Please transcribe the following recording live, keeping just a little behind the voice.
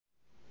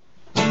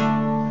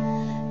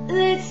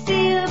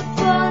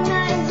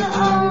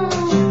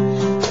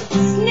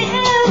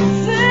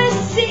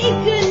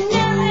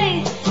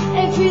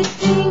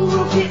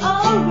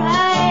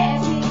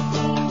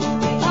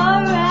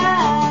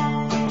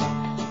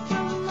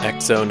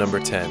EXO number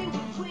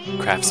 10,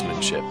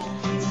 Craftsmanship.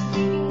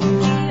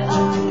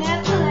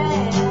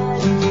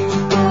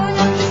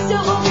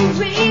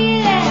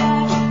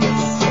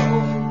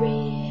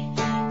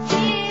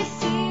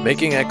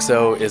 Making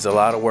EXO is a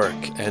lot of work,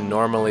 and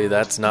normally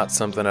that's not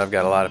something I've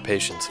got a lot of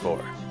patience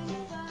for.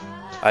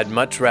 I'd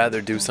much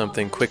rather do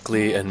something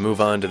quickly and move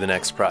on to the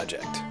next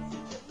project.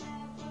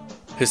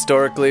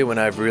 Historically, when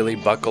I've really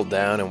buckled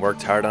down and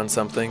worked hard on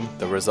something,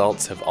 the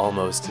results have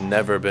almost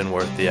never been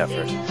worth the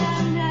effort.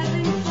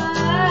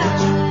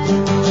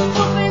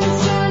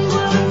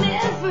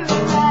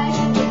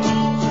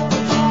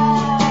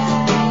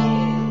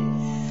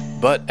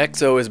 But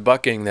EXO is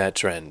bucking that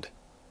trend.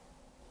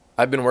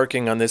 I've been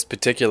working on this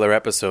particular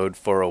episode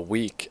for a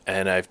week,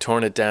 and I've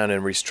torn it down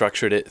and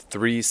restructured it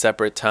 3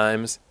 separate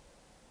times,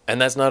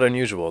 and that's not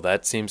unusual.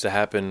 That seems to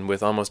happen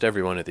with almost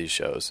every one of these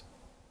shows.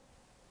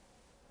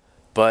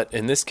 But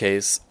in this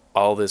case,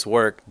 all this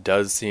work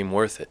does seem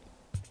worth it.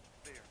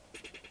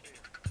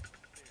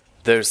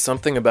 There's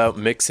something about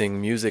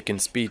mixing music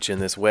and speech in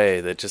this way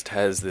that just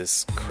has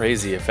this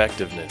crazy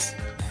effectiveness.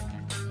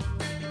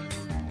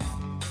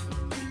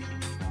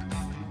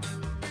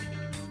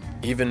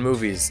 Even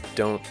movies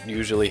don't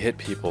usually hit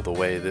people the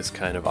way this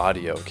kind of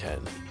audio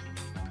can.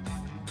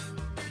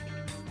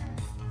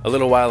 A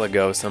little while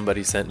ago,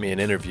 somebody sent me an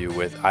interview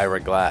with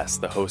Ira Glass,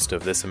 the host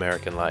of This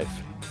American Life.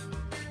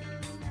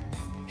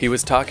 He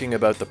was talking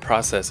about the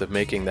process of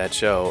making that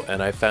show,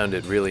 and I found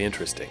it really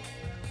interesting.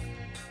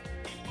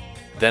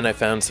 Then I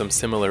found some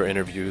similar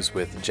interviews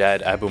with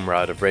Jad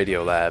Abumrad of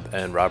Radiolab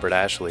and Robert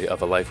Ashley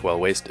of A Life Well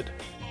Wasted.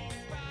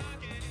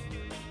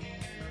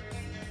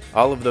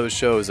 All of those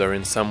shows are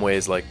in some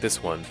ways like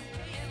this one,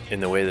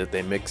 in the way that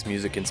they mix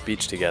music and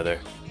speech together,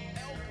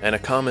 and a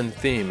common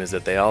theme is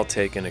that they all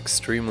take an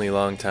extremely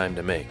long time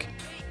to make.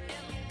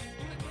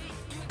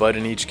 But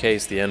in each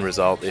case, the end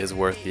result is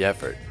worth the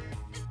effort,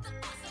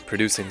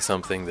 producing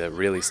something that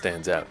really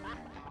stands out.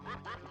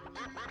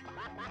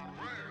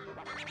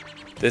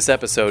 This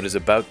episode is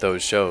about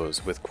those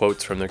shows, with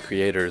quotes from their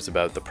creators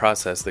about the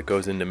process that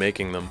goes into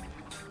making them,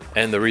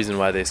 and the reason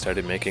why they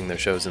started making their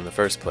shows in the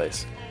first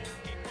place.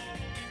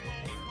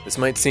 This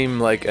might seem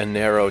like a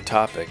narrow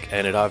topic,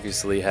 and it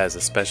obviously has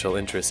a special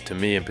interest to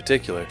me in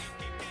particular,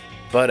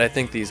 but I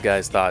think these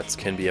guys' thoughts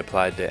can be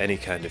applied to any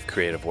kind of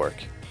creative work.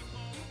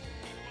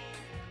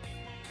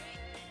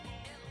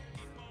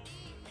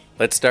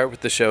 Let's start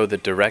with the show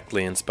that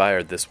directly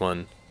inspired this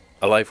one,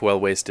 A Life Well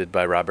Wasted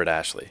by Robert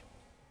Ashley.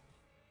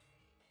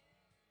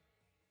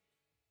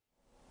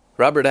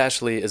 Robert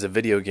Ashley is a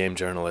video game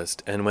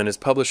journalist, and when his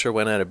publisher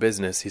went out of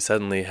business, he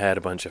suddenly had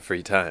a bunch of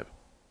free time.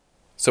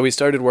 So he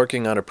started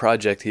working on a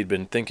project he'd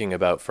been thinking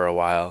about for a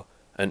while,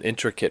 an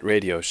intricate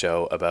radio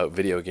show about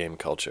video game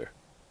culture.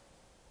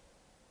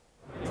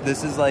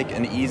 This is like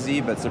an easy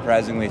but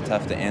surprisingly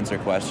tough to answer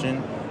question,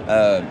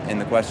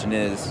 and the question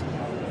is,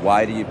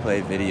 why do you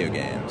play video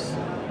games?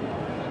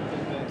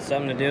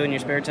 Something to do in your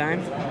spare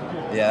time?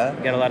 Yeah?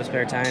 You got a lot of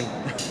spare time.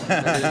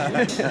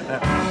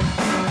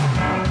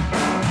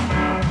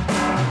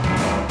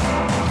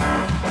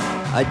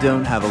 I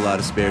don't have a lot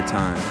of spare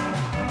time.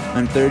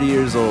 I'm 30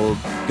 years old,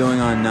 going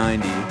on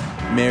 90,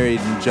 married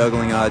and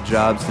juggling odd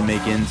jobs to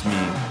make ends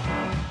meet.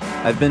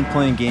 I've been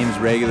playing games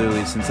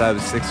regularly since I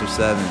was 6 or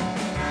 7.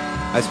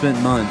 I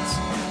spent months,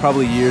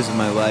 probably years of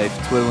my life,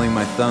 twiddling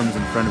my thumbs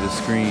in front of a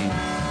screen.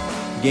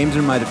 Games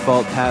are my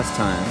default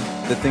pastime,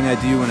 the thing I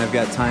do when I've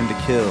got time to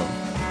kill,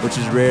 which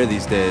is rare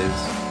these days.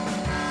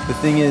 The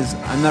thing is,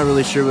 I'm not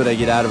really sure what I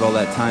get out of all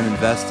that time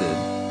invested.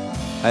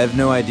 I have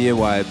no idea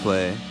why I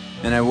play,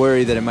 and I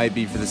worry that it might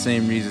be for the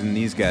same reason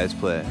these guys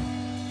play.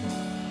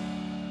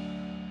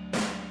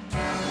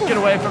 Get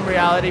away from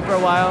reality for a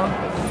while.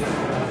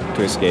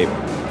 To escape.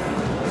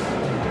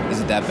 Is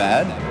it that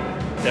bad?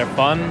 They're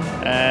fun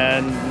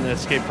and an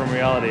escape from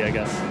reality, I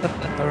guess.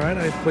 All right,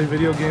 I play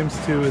video games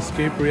to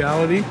escape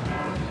reality,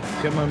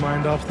 get my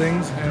mind off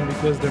things, and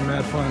because they're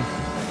mad fun.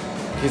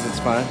 Because it's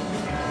fun.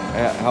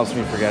 It helps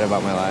me forget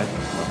about my life,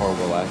 my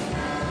horrible life.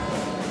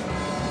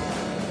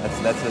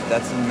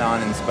 That's a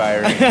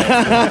non-inspiring.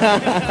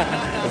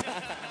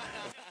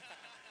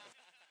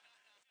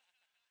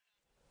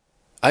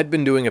 I'd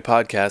been doing a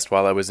podcast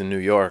while I was in New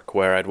York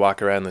where I'd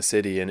walk around the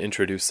city and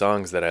introduce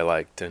songs that I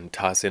liked and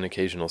toss in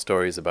occasional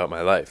stories about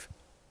my life.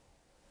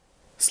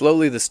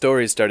 Slowly the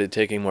stories started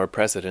taking more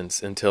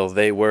precedence until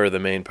they were the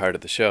main part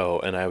of the show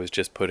and I was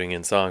just putting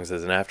in songs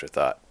as an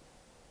afterthought.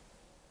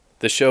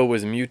 The show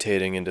was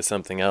mutating into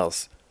something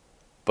else,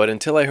 but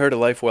until I heard A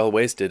Life Well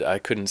Wasted, I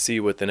couldn't see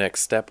what the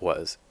next step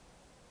was.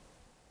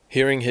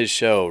 Hearing his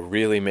show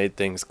really made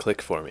things click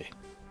for me.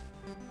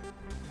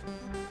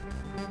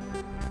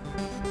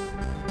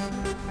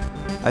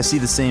 I see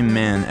the same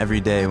man every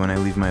day when I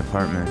leave my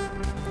apartment.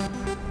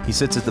 He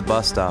sits at the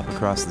bus stop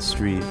across the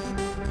street.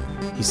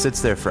 He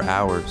sits there for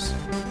hours.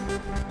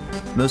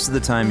 Most of the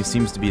time he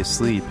seems to be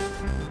asleep,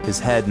 his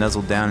head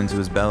nuzzled down into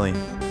his belly.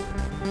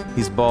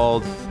 He's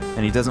bald,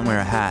 and he doesn't wear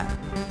a hat.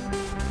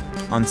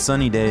 On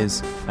sunny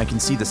days, I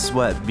can see the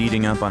sweat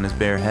beading up on his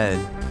bare head,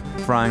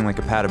 frying like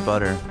a pat of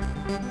butter.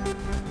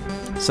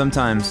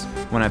 Sometimes,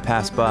 when I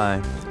pass by,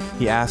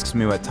 he asks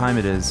me what time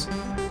it is,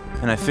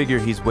 and I figure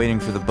he's waiting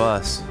for the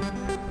bus.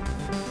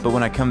 But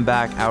when I come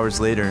back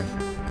hours later,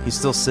 he's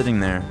still sitting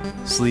there,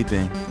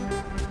 sleeping.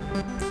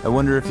 I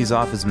wonder if he's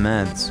off his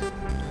meds.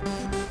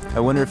 I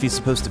wonder if he's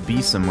supposed to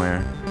be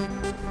somewhere.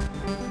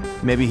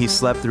 Maybe he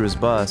slept through his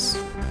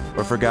bus,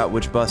 or forgot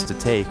which bus to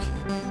take.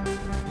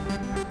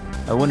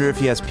 I wonder if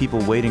he has people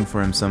waiting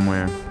for him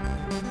somewhere,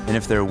 and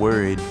if they're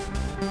worried.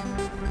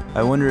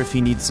 I wonder if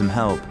he needs some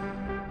help.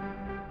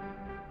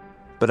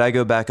 But I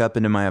go back up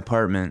into my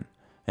apartment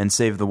and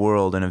save the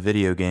world in a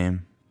video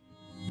game.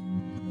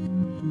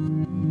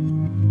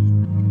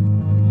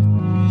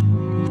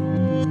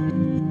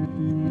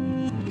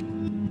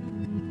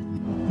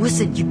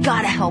 Listen, you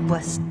gotta help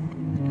us.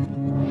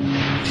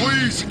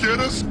 Please get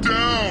us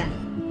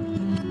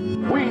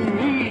down. We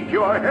need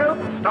your help,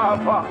 Star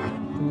Fox.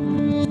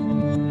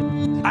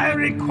 I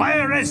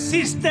require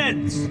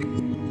assistance.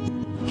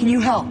 Can you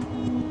help?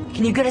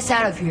 Can you get us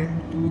out of here?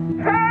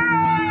 Help!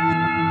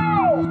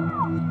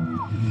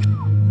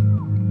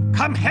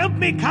 Come help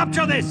me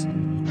capture this.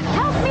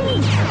 Help me!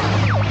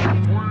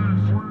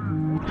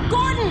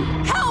 Gordon,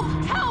 help!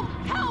 Help!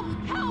 Help!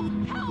 Help!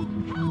 Help!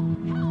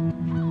 Help!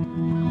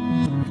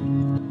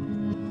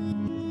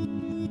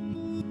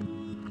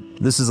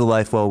 This is A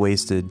Life Well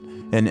Wasted,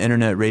 an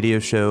internet radio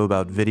show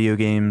about video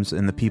games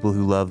and the people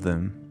who love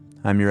them.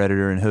 I'm your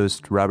editor and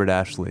host, Robert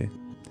Ashley.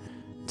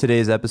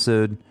 Today's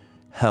episode,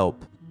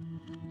 Help.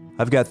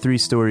 I've got 3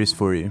 stories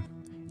for you,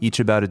 each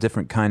about a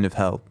different kind of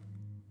help.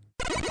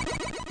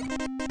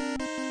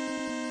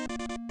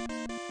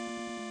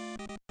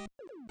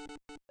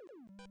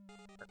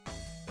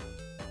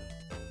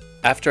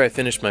 After I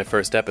finished my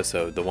first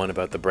episode, the one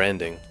about the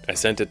branding, I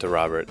sent it to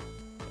Robert,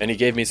 and he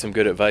gave me some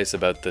good advice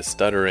about the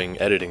stuttering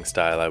editing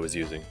style I was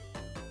using.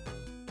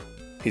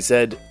 He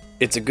said,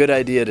 it's a good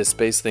idea to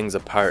space things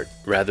apart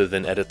rather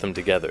than edit them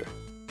together.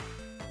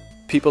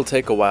 People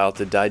take a while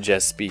to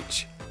digest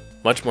speech,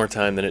 much more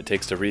time than it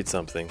takes to read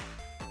something,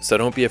 so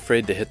don't be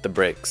afraid to hit the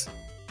brakes.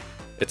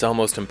 It's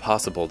almost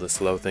impossible to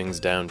slow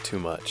things down too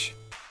much.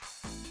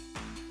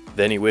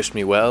 Then he wished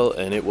me well,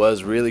 and it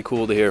was really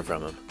cool to hear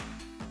from him.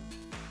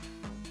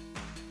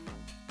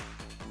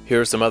 Here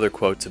are some other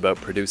quotes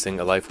about producing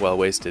A Life Well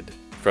Wasted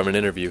from an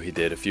interview he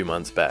did a few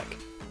months back.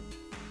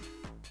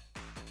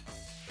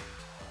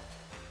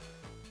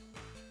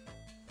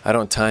 I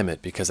don't time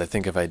it because I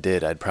think if I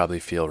did, I'd probably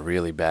feel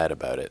really bad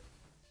about it.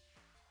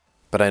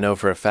 But I know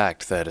for a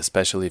fact that,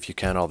 especially if you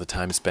count all the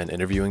time spent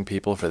interviewing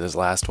people for this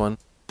last one,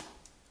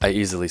 I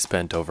easily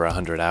spent over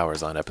 100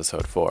 hours on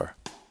episode 4.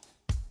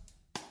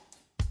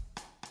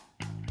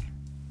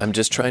 I'm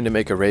just trying to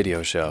make a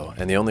radio show,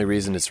 and the only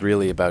reason it's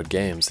really about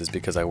games is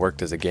because I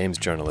worked as a games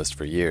journalist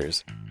for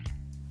years.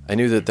 I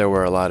knew that there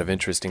were a lot of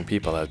interesting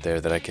people out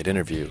there that I could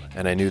interview,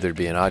 and I knew there'd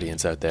be an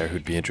audience out there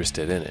who'd be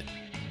interested in it.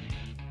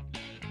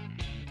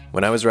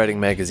 When I was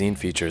writing magazine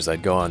features,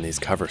 I'd go on these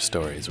cover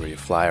stories where you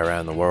fly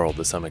around the world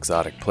to some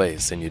exotic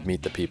place and you'd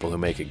meet the people who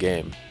make a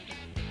game.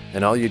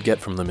 And all you'd get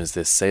from them is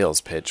this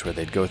sales pitch where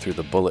they'd go through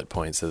the bullet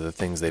points of the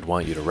things they'd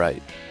want you to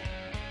write.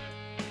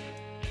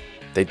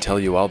 They'd tell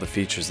you all the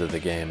features of the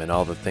game and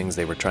all the things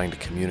they were trying to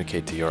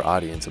communicate to your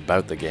audience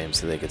about the game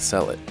so they could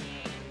sell it.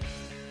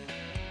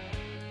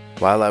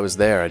 While I was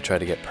there, I'd try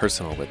to get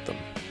personal with them.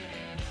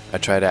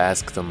 I'd try to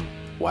ask them,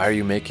 why are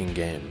you making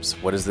games?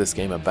 What is this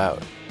game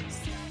about?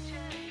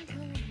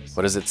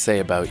 What does it say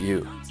about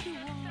you?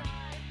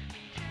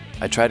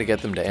 I try to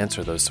get them to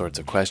answer those sorts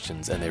of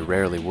questions, and they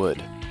rarely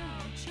would.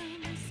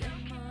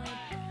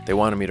 They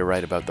wanted me to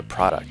write about the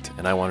product,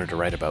 and I wanted to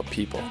write about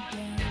people.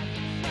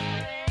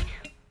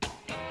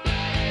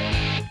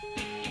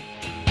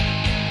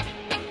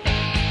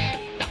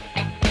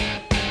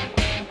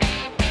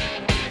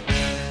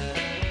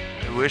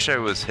 I wish I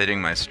was hitting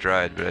my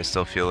stride, but I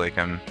still feel like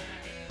I'm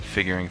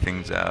figuring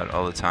things out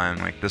all the time.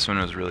 Like, this one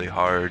was really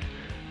hard,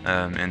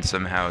 and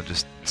somehow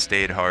just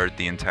stayed hard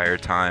the entire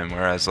time,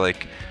 whereas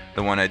like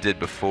the one I did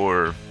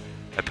before,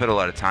 I put a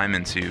lot of time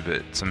into,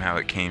 but somehow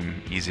it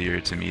came easier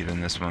to me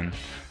than this one.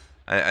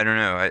 I don't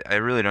know, I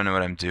really don't know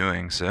what I'm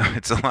doing, so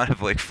it's a lot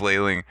of like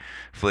flailing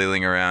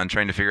around,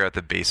 trying to figure out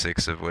the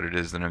basics of what it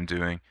is that I'm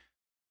doing.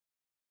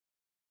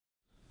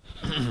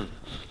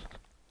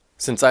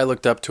 Since I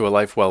looked up to A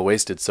Life Well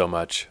Wasted so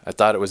much, I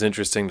thought it was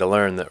interesting to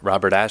learn that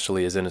Robert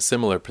Ashley is in a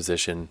similar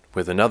position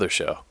with another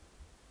show.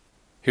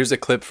 Here's a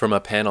clip from a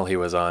panel he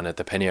was on at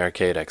the Penny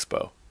Arcade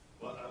Expo.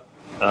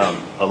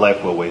 A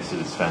Life Well Wasted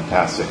is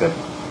fantastic.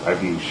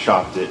 Have you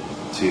shopped it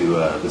to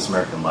This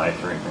American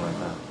Life or anything like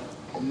that?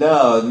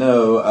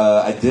 No.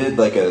 I did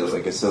like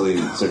a silly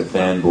sort of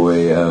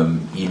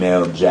fanboy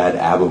email Jad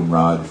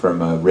Abumrad from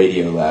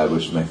Radiolab,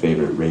 which is my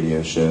favorite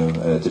radio show,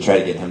 to try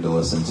to get him to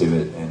listen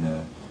to it,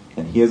 and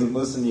he hasn't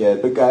listened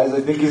yet. But guys, I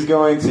think he's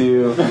going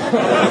to.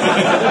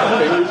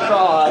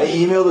 I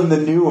emailed him the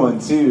new one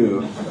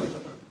too.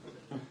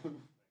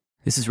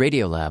 This is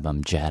Radiolab.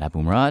 I'm Jad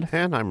Abumrad.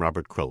 And I'm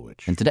Robert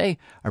Krulwich. And today,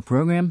 our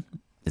program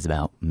is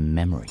about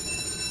memory.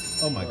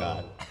 Oh my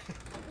God.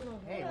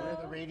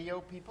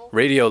 radio people?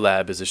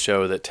 Radiolab is a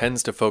show that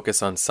tends to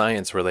focus on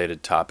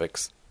science-related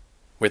topics,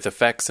 with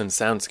effects and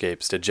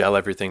soundscapes to gel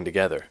everything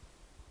together.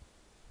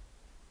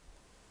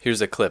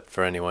 Here's a clip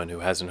for anyone who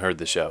hasn't heard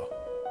the show.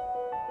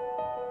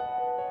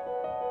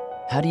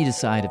 How do you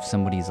decide if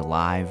somebody's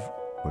alive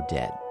or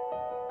dead?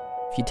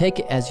 If you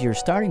take as your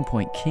starting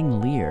point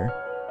King Lear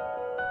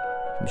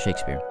from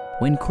Shakespeare,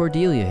 when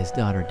Cordelia, his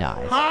daughter,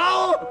 dies,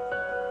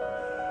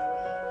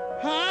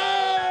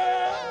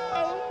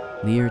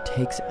 Lear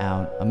takes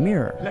out a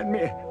mirror. Lend me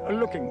a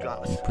looking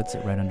glass. And he puts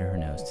it right under her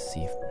nose to see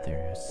if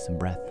there's some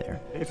breath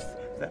there. If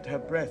that her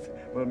breath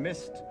will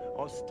mist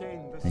or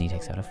stain the... Then he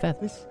takes out a feather.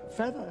 This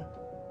feather.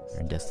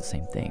 And does the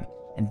same thing.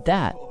 And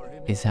that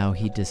is how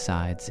he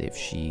decides if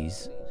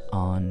she's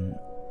on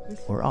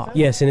or off.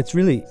 Yes, and it's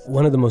really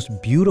one of the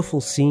most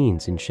beautiful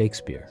scenes in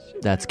Shakespeare.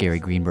 That's Gary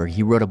Greenberg.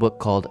 He wrote a book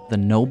called The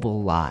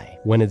Noble Lie.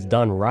 When it's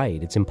done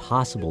right, it's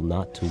impossible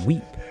not to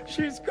weep.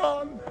 She's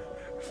gone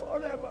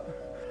forever.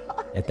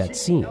 At that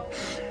scene.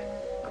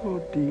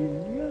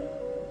 Cordelia.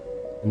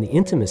 And the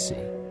intimacy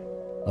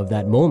of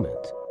that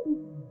moment.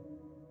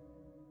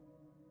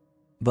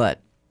 But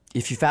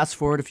if you fast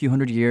forward a few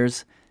hundred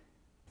years,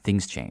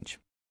 things change.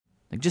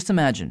 Like, just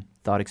imagine,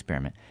 thought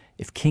experiment,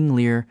 if King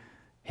Lear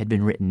had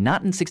been written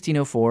not in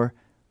 1604,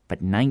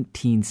 but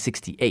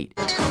 1968.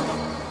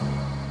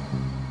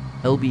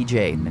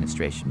 LBJ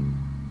administration.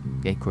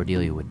 Okay,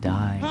 Cordelia would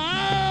die.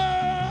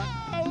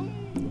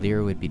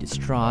 Lear would be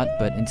distraught,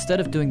 but instead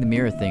of doing the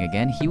mirror thing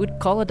again, he would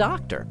call a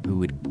doctor who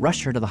would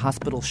rush her to the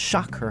hospital,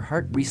 shock her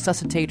heart,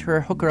 resuscitate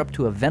her, hook her up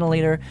to a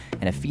ventilator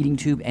and a feeding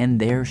tube, and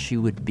there she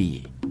would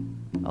be.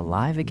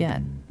 Alive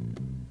again.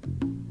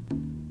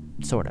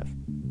 Sort of.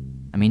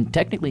 I mean,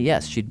 technically,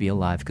 yes, she'd be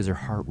alive because her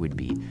heart would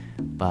beat.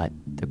 But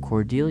the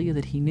Cordelia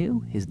that he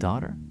knew, his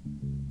daughter,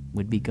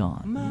 would be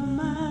gone. My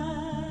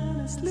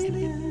mind is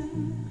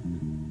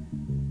sleeping,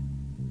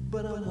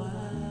 but I'm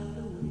wide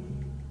awake.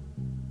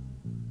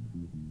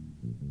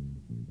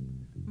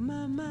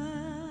 My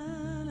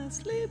mind is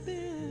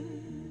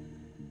sleeping,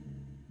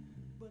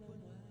 but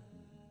I'm wide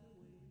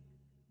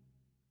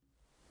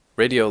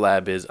awake.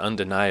 Radiolab is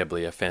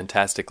undeniably a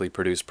fantastically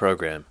produced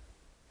program,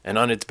 and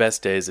on its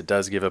best days it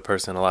does give a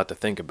person a lot to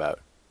think about.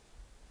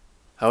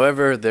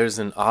 However, there's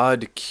an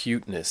odd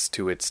cuteness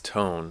to its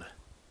tone.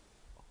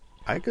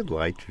 I could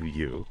lie to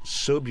you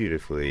so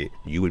beautifully,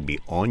 you would be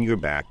on your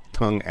back,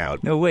 tongue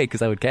out. No way,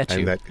 because I would catch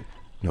you.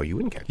 No, you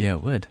wouldn't catch me. Yeah,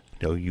 it would.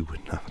 No, you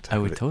would not. I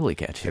would totally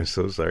catch you. I'm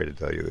so sorry to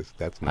tell you this.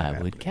 That's not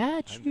happening. I would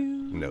catch you.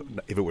 No,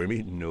 if it were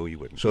me, no, you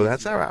wouldn't. So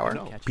that's our hour.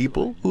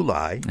 People who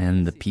lie.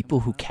 And the people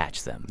who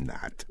catch them.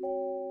 Not.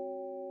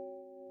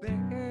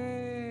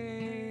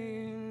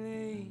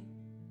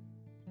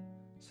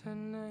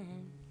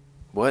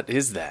 What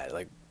is that?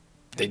 Like,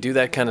 they do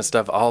that kind of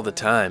stuff all the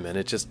time, and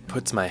it just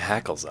puts my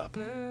hackles up.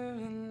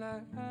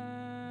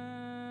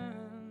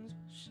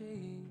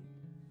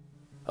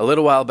 A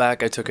little while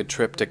back, I took a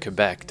trip to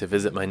Quebec to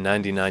visit my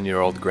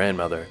 99-year-old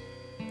grandmother,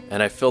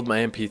 and I filled my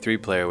MP3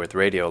 player with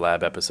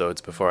Radiolab episodes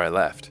before I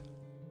left.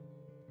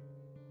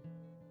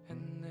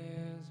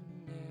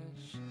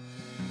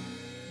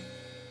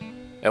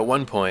 At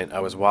one point, I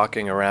was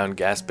walking around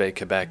Gaspé,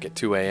 Quebec at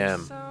 2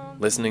 a.m.,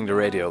 listening to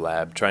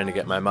Radiolab, trying to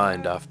get my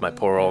mind off my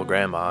poor old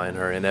grandma and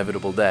her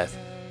inevitable death.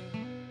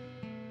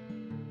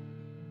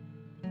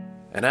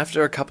 And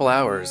after a couple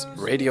hours,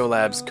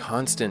 Radiolab's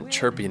constant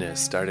chirpiness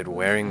started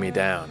wearing me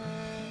down.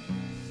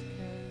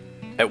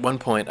 At one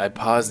point, I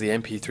paused the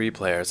MP3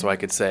 player so I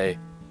could say,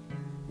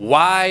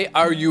 "Why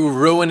are you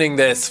ruining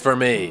this for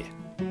me?"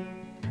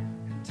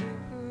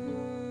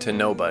 To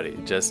nobody,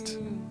 just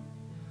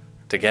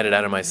to get it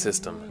out of my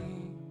system.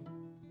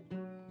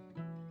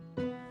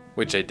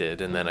 Which I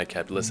did, and then I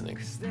kept listening.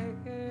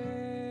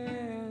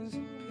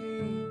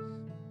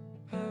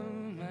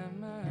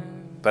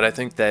 But I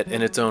think that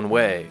in its own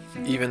way,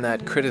 even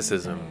that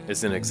criticism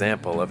is an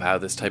example of how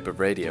this type of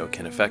radio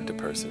can affect a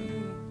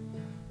person.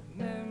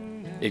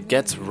 It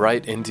gets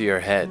right into your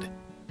head,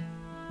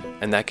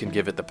 and that can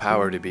give it the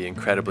power to be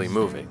incredibly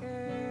moving.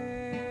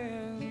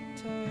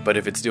 But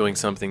if it's doing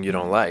something you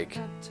don't like,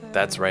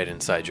 that's right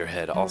inside your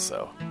head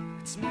also.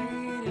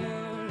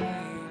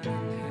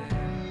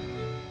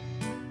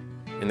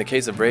 In the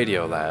case of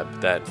Radiolab,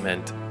 that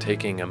meant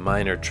taking a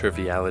minor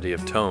triviality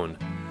of tone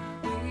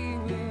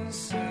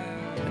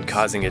and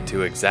causing it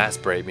to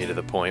exasperate me to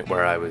the point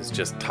where I was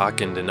just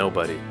talking to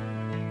nobody,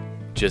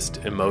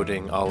 just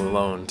emoting all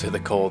alone to the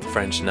cold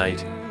French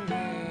night.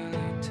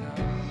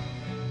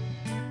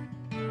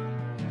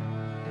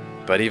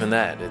 But even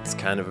that, it's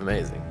kind of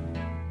amazing.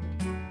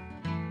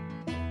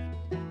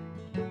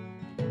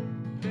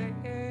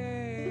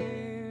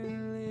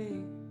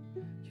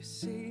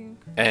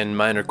 And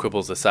minor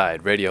quibbles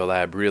aside,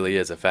 Radiolab really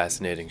is a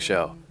fascinating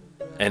show,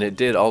 and it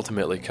did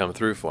ultimately come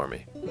through for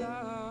me.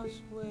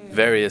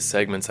 Various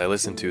segments I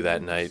listened to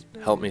that night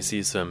helped me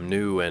see some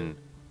new and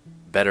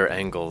better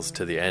angles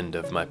to the end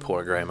of my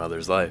poor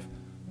grandmother's life.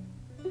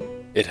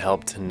 It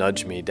helped to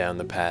nudge me down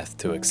the path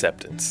to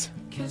acceptance.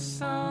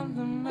 Kiss on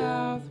the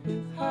mouth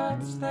with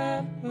hearts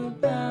that were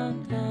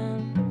bound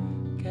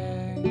and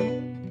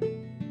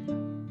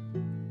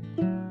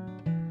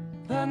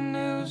The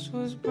news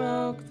was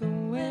broke, the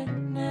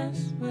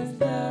witness was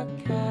the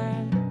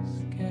cascade.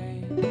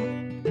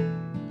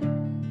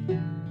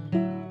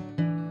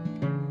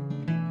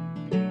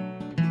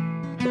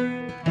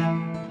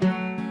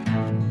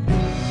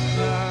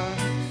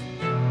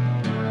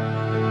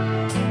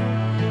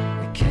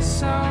 A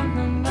kiss on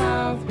the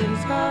mouth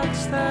with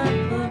hearts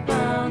that were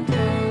bound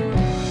in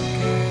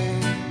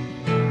cage.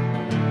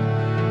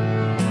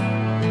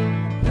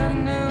 The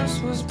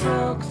news was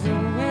broke, the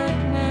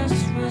witness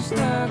was the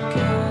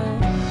cascade.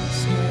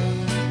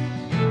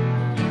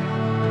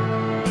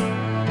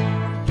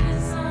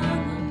 Kiss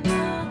on the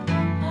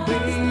mouth, we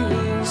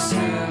will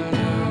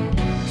seldom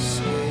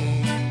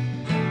speak.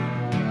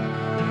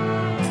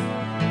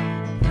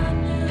 The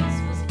news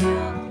was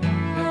broke,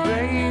 the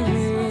baby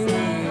will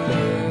be.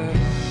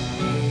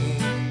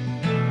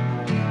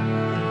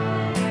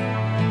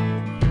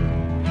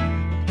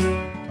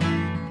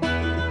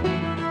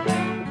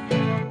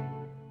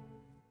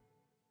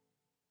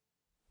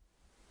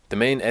 The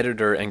main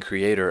editor and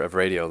creator of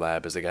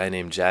Radiolab is a guy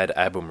named Jad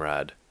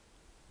Abumrad.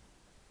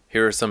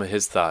 Here are some of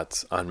his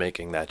thoughts on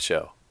making that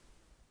show.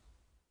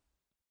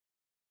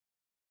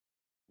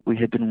 We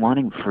had been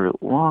wanting for a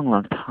long,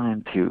 long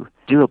time to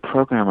do a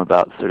program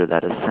about sort of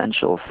that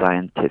essential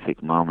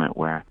scientific moment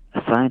where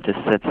a scientist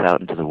sets out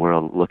into the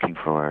world looking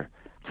for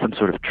some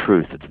sort of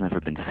truth that's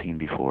never been seen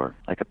before,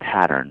 like a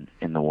pattern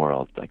in the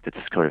world, like that's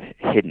sort of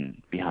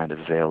hidden behind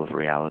a veil of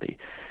reality.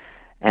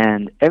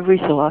 And every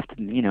so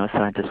often, a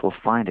scientist will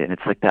find it, and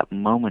it's like that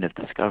moment of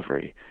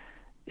discovery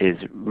is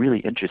really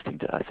interesting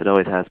to us. It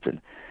always has been.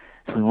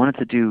 So we wanted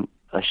to do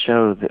a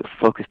show that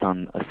focused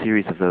on a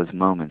series of those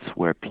moments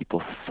where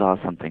people saw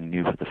something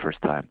new for the first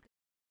time.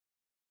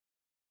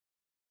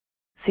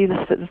 See,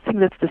 the thing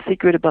that's the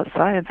secret about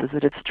science is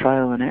that it's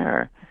trial and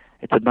error.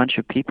 It's a bunch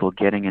of people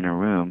getting in a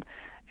room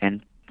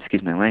and,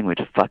 excuse my language,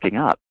 fucking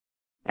up.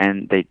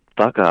 And they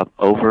fuck up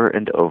over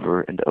and over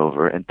and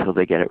over until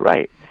they get it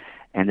right.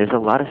 And there's a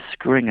lot of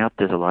screwing up,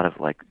 there's a lot of,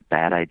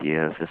 bad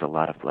ideas, there's a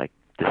lot of,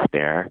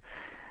 despair.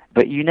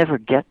 But you never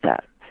get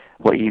that.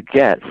 What you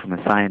get from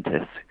a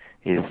scientist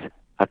is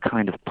a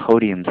kind of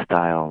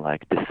podium-style,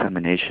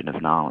 dissemination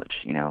of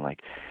knowledge.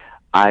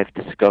 I've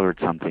discovered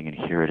something and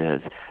here it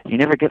is. You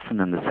never get from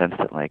them the sense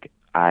that,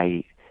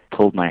 I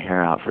pulled my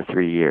hair out for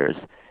 3 years,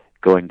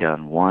 going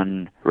down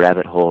one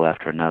rabbit hole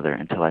after another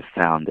until I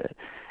found it.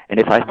 And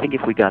I think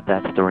if we got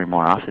that story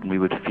more often, we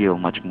would feel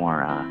much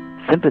more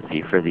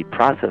sympathy for the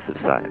process of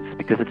science,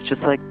 because it's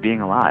just like being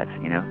alive,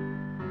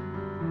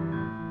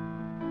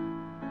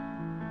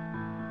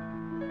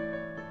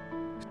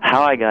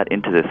 How I got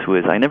into this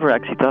was I never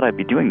actually thought I'd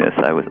be doing this.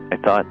 I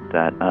thought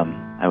that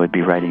I would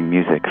be writing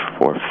music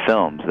for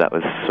films. That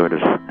was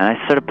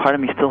part of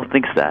me still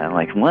thinks that. I'm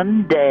like,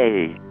 one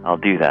day I'll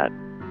do that.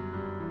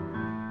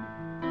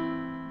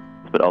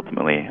 But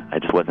ultimately, I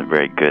just wasn't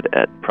very good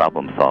at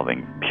problem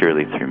solving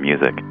purely through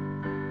music.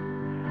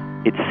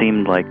 It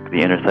seemed like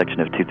the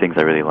intersection of two things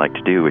I really liked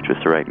to do, which was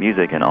to write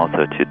music and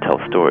also to tell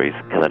stories,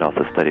 because I'd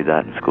also studied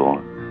that in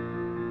school.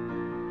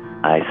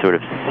 I sort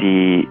of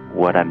see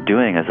what I'm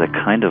doing as a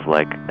kind of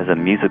as a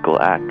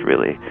musical act,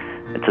 really.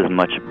 It's as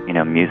much,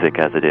 music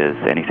as it is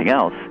anything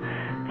else.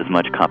 It's as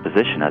much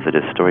composition as it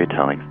is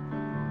storytelling.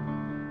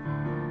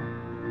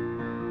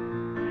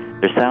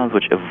 They're sounds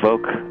which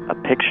evoke a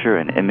picture,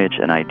 an image,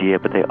 an idea,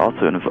 but they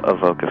also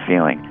evoke a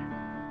feeling.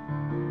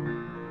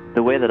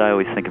 The way that I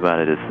always think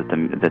about it is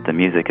that the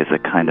music is a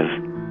kind of,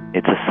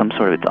 it's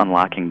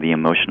unlocking the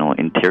emotional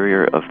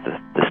interior of the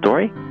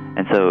story.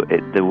 And so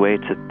the way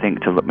to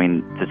think,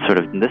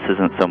 this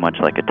isn't so much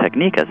like a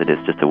technique as it is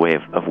just a way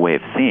of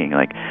seeing,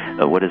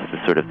 what is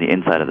the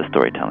inside of the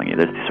story telling you?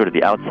 There's sort of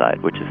the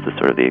outside, which is the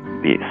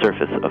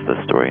surface of the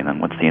story, and then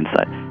what's the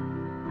inside?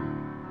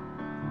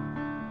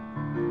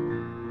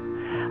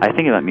 I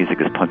think about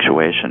music as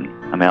punctuation.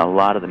 I mean, a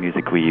lot of the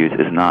music we use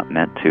is not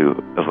meant to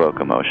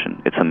evoke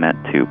emotion. It's meant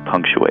to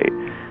punctuate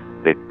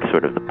the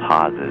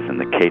pauses and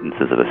the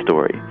cadences of a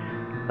story.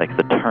 Like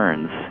the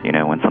turns,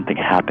 when something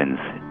happens,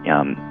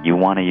 you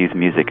want to use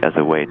music as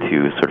a way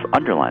to sort of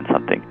underline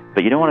something.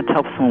 But you don't want to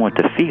tell someone what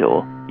to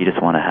feel. You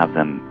just want to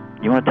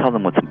you want to tell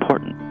them what's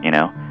important,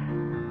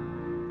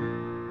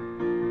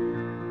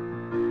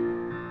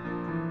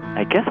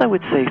 I guess I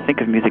would say think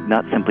of music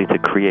not simply to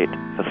create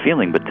a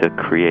feeling, but to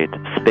create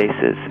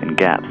spaces and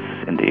gaps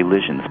and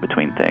elisions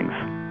between things.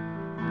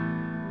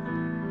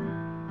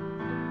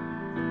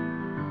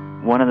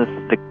 One of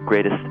the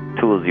greatest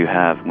tools you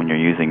have when you're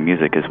using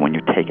music is when you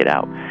take it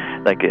out.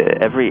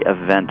 Every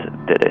event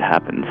that it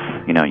happens,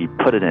 you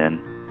put it in,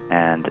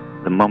 and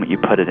the moment you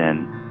put it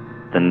in,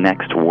 the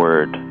next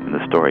word in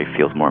the story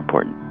feels more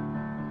important.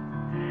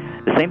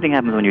 The same thing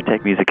happens when you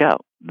take music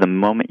out. The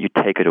moment you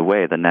take it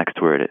away, the next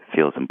word, it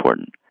feels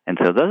important. And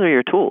so those are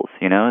your tools,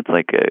 It's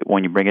like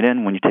when you bring it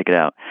in, when you take it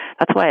out.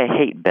 That's why I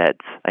hate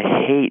beds. I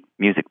hate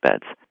music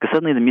beds. Because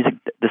suddenly the music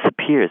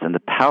disappears, and the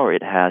power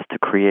it has to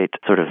create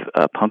sort of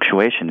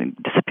punctuation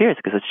disappears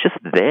because it's just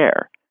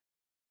there.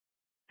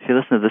 If you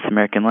listen to This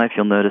American Life,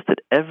 you'll notice that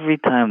every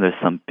time there's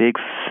some big,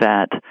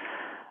 fat,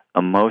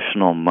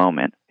 emotional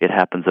moment, it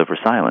happens over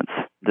silence.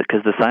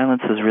 Because the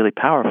silence is really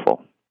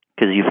powerful.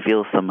 Because you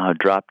feel somehow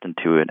dropped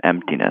into an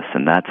emptiness,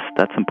 and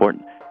that's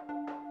important.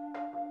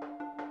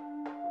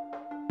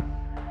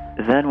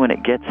 Then when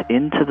it gets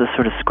into the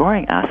sort of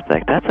scoring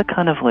aspect, that's a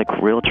kind of like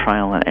real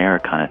trial and error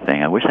kind of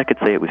thing. I wish I could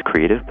say it was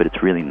creative, but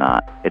it's really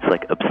not. It's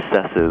like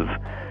obsessive,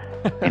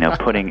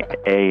 putting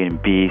A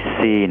and B,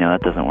 C, no,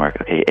 that doesn't work.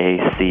 Okay, A,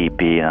 C,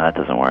 B, no, that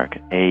doesn't work.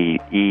 A,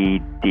 E,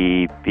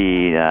 D,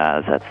 B,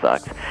 that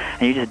sucks.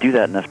 And you just do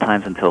that enough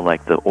times until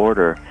like the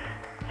order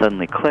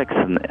suddenly clicks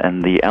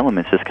and the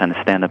elements just kind of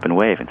stand up and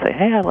wave and say,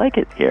 hey, I like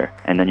it here.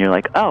 And then you're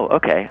like, oh,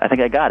 okay, I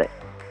think I got it.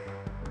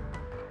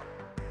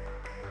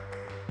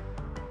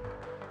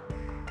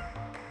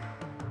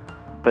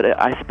 But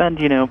I spend,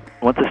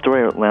 once a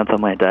story lands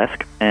on my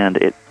desk and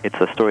it's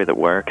a story that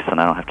works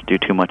and I don't have to do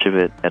too much of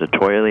it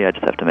editorially, I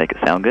just have to make it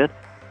sound good.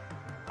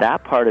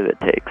 That part of it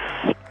takes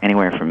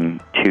anywhere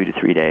from 2 to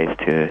 3 days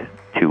to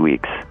 2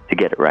 weeks to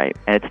get it right.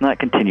 And it's not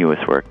continuous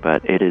work,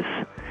 but it's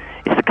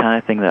the kind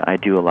of thing that I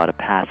do a lot of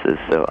passes,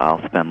 so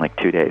I'll spend like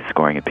 2 days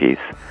scoring a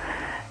piece,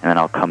 and then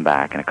I'll come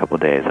back in a couple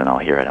of days and I'll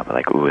hear it and I'll be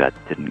like, ooh, that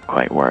didn't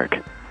quite work.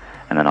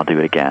 And then I'll do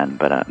it again,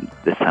 but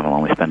this time I'll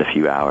only spend a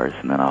few hours,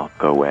 and then I'll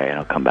go away, and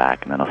I'll come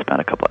back, and then I'll spend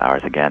a couple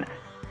hours again.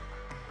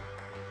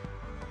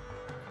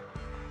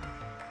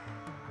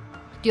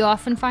 Do you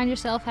often find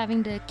yourself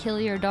having to kill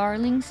your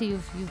darlings?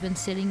 You've been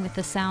sitting with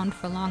the sound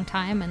for a long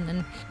time, and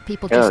then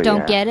people just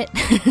don't get it?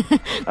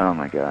 Oh,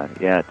 my God.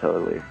 Yeah,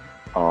 totally.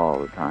 All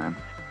the time.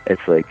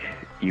 It's like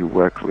you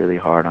work really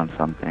hard on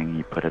something,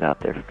 you put it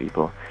out there for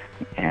people,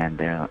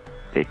 and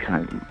they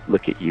kind of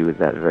look at you with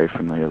that very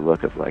familiar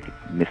look of like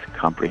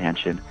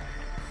miscomprehension,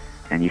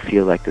 and you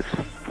feel like this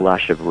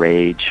flush of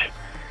rage,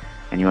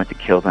 and you want to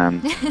kill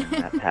them, and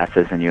that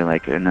passes, and you're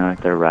like, oh, no,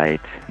 they're right,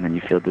 and then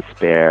you feel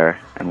despair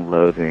and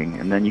loathing,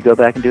 and then you go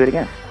back and do it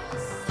again.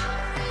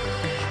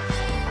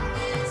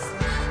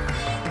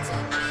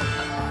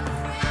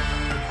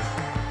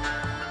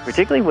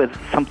 Particularly with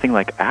something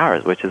like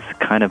ours, which is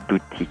kind of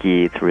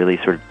boutique-y, it's really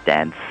sort of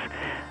dense.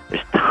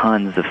 There's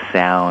tons of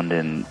sound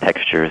and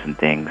textures and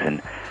things,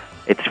 and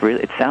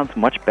it sounds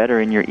much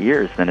better in your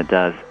ears than it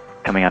does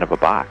coming out of a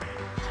box.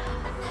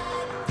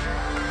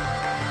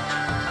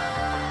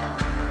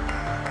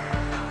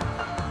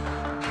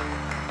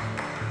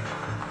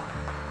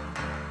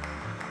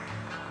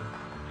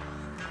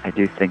 I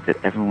do think that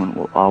everyone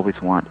will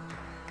always want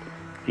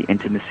the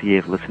intimacy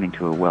of listening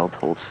to a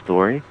well-told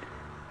story,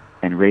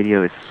 and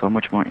radio is so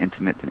much more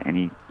intimate than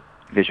any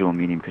visual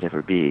medium could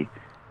ever be.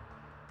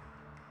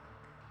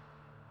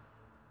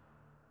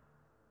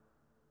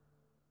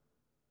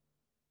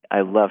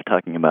 I love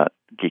talking about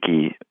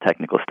geeky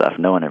technical stuff.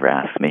 No one ever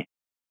asks me.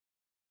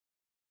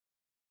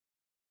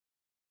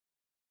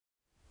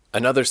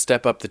 Another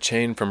step up the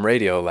chain from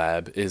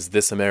Radiolab is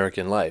This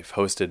American Life,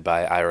 hosted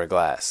by Ira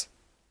Glass.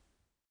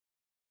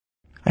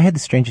 I had the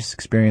strangest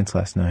experience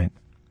last night.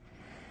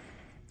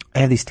 I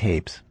have these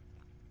tapes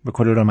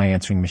recorded on my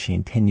answering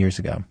machine 10 years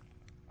ago.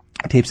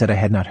 Tapes that I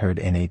had not heard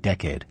in a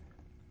decade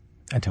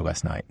until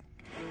last night.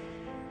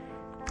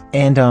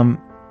 And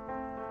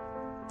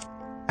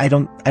I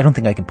don't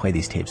think I can play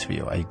these tapes for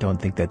you. I don't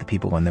think that the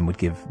people on them would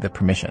give the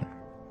permission.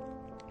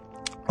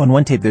 On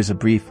one tape, there's a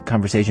brief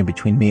conversation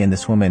between me and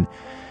this woman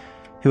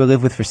who I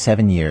lived with for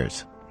 7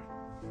 years,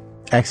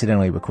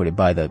 accidentally recorded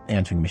by the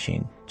answering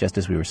machine, just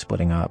as we were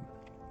splitting up.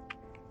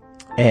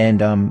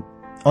 And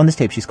on this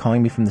tape, she's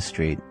calling me from the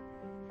street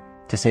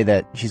to say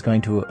that she's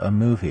going to a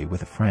movie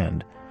with a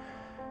friend.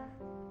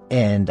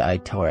 And I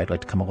tell her I'd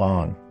like to come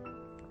along.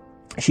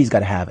 She's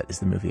Gotta Have It is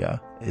the movie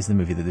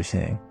that they're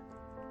seeing.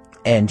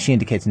 And she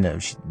indicates no,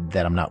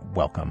 that I'm not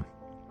welcome.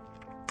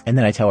 And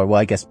then I tell her,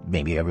 well, I guess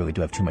maybe I really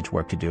do have too much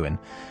work to do and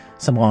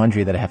some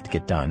laundry that I have to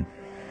get done.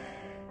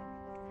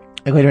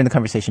 And later in the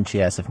conversation,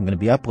 she asks if I'm going to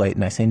be up late,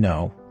 and I say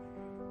no.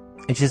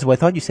 And she says, well, I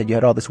thought you said you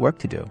had all this work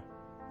to do.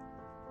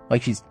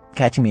 Like she's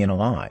catching me in a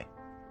lie.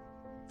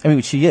 I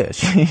mean, she is.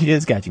 She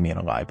is catching me in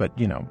a lie, but,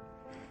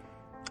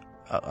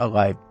 a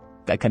lie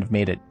that kind of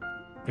made it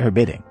her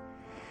bidding.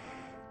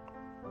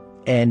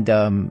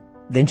 And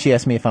then she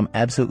asked me if I'm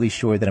absolutely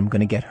sure that I'm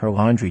going to get her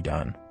laundry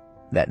done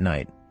that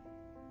night.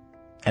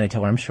 And I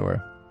tell her I'm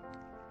sure.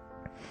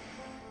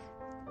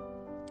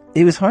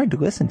 It was hard to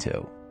listen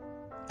to.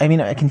 I mean,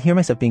 I can hear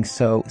myself being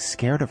so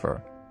scared of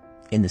her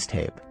in this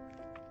tape.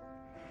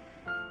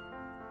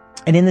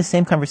 And in this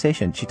same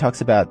conversation, she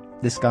talks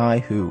about this guy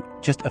who,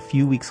 just a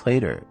few weeks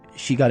later,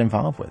 she got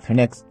involved with, her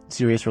next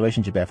serious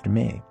relationship after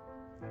me.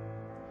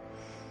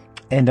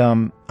 And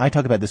I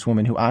talk about this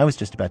woman who I was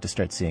just about to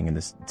start seeing in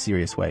this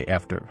serious way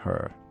after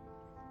her.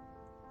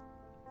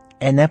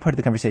 And that part of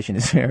the conversation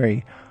is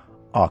very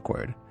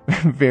awkward.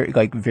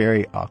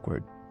 very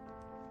awkward.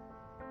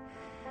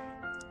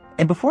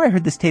 And before I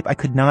heard this tape, I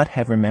could not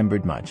have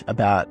remembered much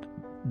about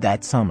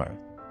that summer.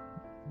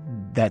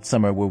 That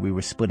summer where we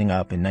were splitting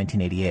up in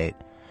 1988,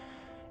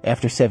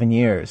 after 7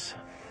 years.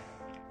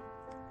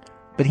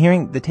 But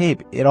hearing the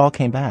tape, it all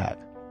came back.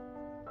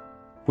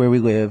 where we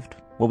lived,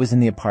 what was in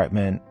the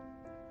apartment,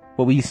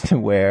 what we used to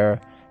wear,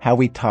 how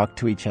we talked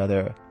to each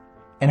other,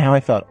 and how I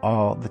felt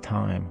all the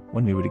time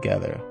when we were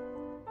together.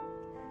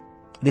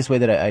 This way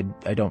that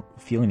I don't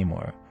feel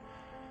anymore.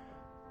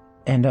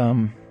 And,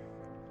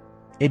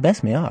 it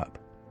messed me up.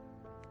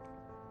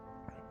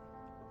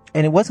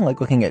 And it wasn't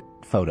like looking at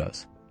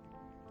photos.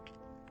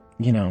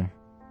 You know,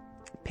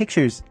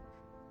 pictures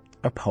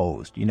are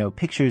posed. You know,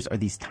 pictures are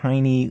these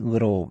tiny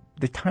little,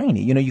 they're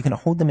tiny. You know, you can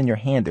hold them in your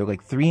hand. They're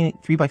like 3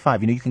 by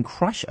 5. You know, you can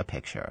crush a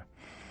picture.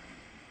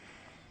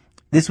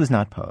 This was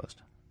not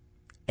posed.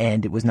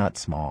 And it was not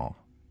small.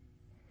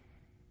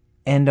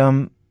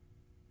 And,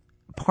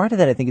 part of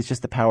that, I think, is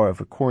just the power of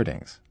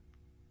recordings.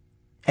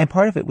 And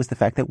part of it was the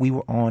fact that we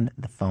were on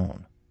the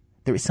phone.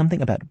 There is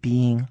something about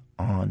being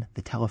on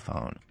the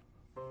telephone.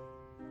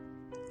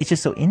 It's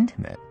just so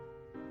intimate.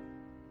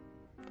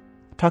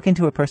 Talking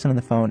to a person on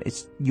the phone,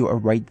 you are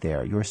right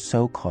there. You're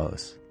so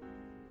close.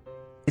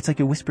 It's like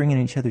you're whispering in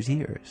each other's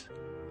ears.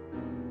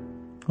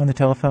 On the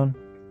telephone,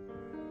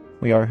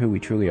 we are who we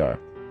truly are.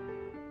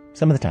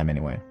 Some of the time,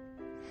 anyway.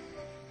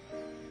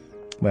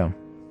 Well,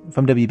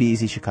 from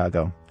WBEZ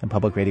Chicago and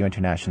Public Radio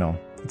International,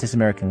 it's This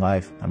American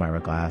Life. I'm Ira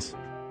Glass.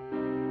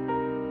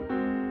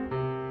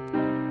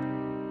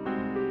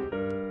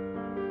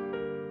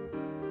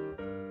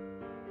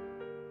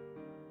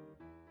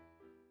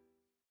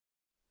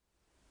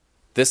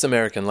 This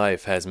American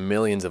Life has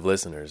millions of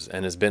listeners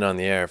and has been on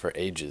the air for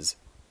ages.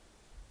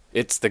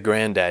 It's the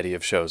granddaddy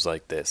of shows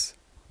like this,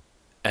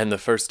 and the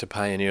first to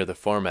pioneer the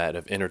format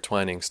of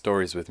intertwining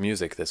stories with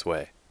music this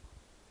way,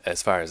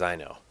 as far as I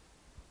know.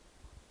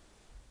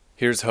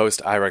 Here's host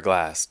Ira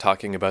Glass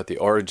talking about the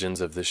origins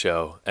of the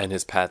show and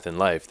his path in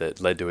life that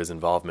led to his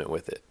involvement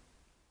with it.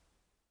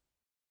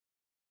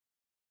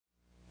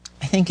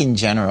 I think in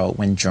general,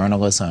 when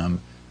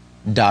journalism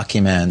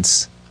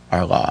documents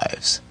our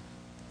lives,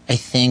 I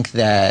think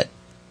it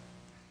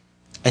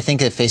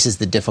faces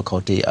the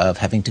difficulty of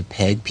having to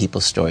peg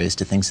people's stories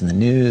to things in the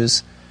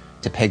news,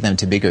 to peg them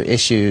to bigger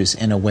issues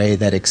in a way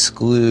that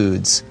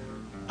excludes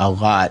a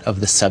lot of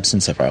the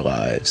substance of our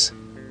lives.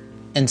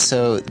 And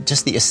so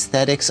just the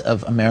aesthetics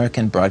of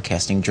American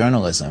broadcasting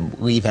journalism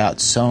leave out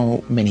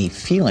so many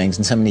feelings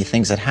and so many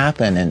things that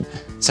happen, and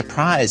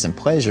surprise and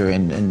pleasure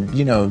and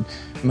you know,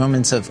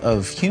 moments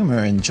of humor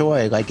and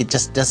joy. Like, it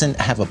just doesn't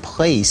have a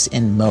place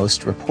in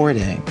most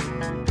reporting.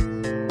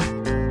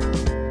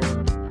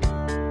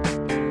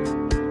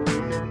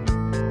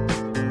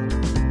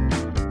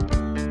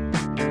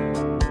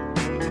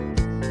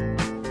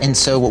 And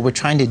so what we're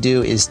trying to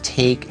do is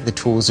take the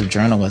tools of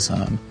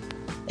journalism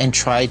and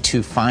try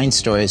to find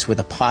stories where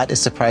the plot is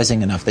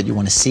surprising enough that you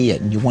want to see it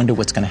and you wonder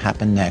what's going to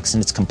happen next.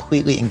 And it's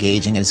completely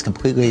engaging and it's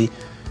completely,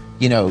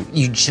 you know,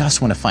 you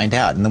just want to find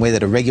out in the way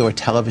that a regular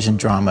television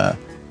drama,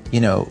 you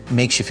know,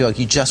 makes you feel like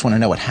you just want to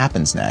know what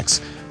happens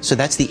next. So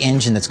that's the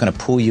engine that's going to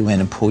pull you in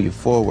and pull you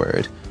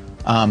forward.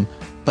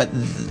 But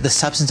the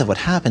substance of what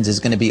happens is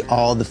going to be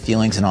all the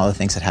feelings and all the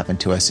things that happen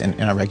to us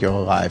in our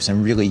regular lives,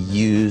 and really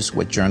use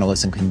what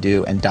journalism can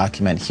do and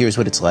document, here's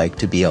what it's like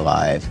to be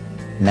alive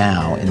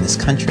now in this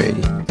country.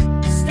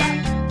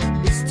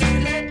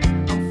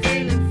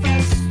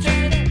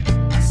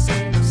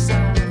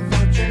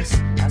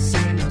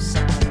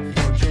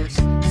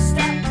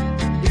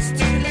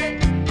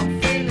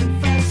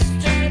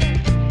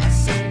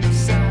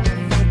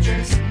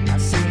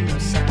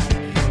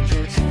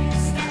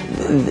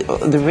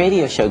 The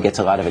radio show gets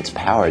a lot of its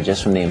power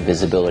just from the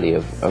invisibility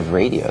of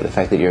radio, the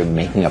fact that you're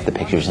making up the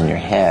pictures in your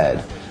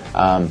head,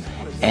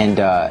 and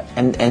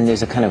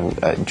there's a kind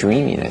of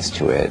dreaminess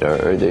to it,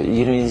 or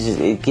you know,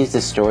 it gives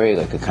the story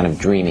like a kind of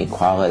dreamy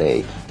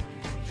quality.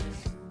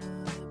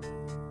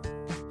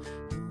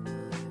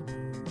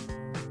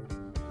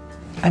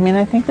 I mean,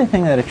 I think the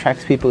thing that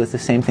attracts people is the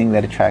same thing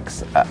that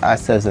attracts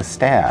us as a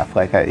staff.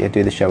 Like, I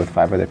do the show with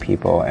 5 other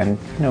people, and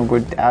you know,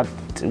 we're out,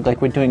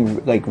 like, we're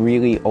doing like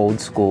really old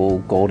school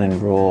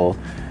golden rule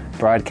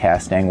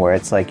broadcasting, where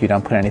it's like you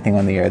don't put anything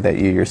on the air that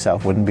you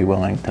yourself wouldn't be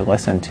willing to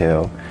listen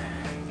to.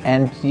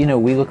 And you know,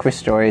 we look for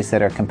stories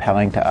that are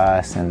compelling to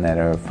us and that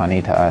are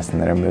funny to us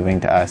and that are moving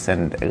to us,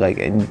 and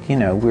you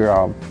know, we're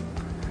all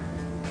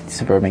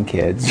suburban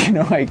kids, you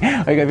know, like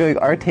I feel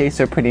like our tastes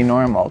are pretty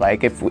normal.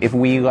 Like, if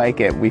we like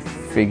it, we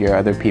figure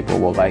other people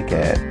will like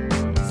it.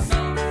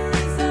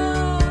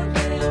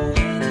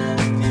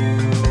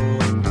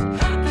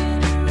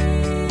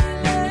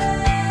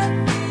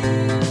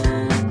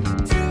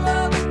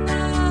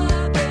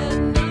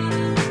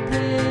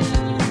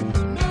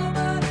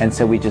 And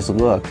so we just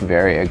look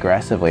very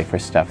aggressively for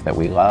stuff that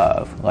we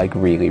love, like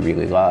really,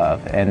 really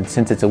love. And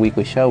since it's a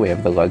weekly show, we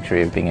have the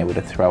luxury of being able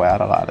to throw out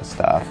a lot of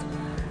stuff.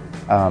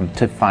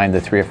 To find the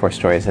 3 or 4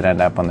 stories that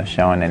end up on the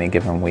show in any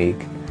given week.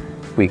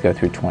 We go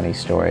through 20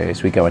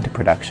 stories. We go into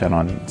production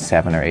on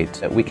 7 or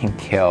 8. We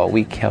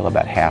kill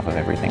about half of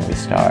everything we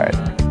start.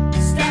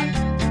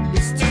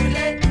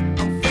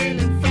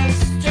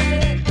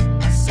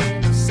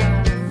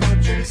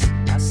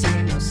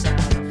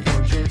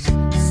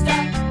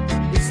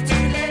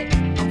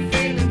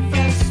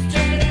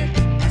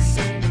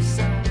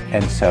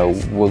 And so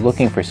we're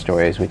looking for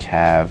stories which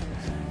have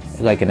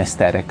like an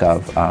aesthetic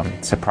of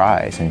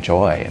surprise and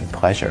joy and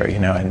pleasure,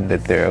 and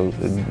that there are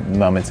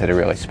moments that are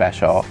really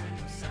special.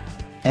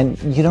 And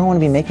you don't want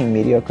to be making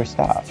mediocre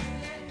stuff.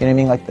 You know what I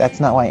mean? Like, that's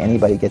not why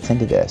anybody gets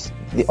into this.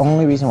 The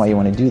only reason why you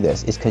want to do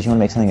this is because you want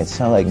to make something that's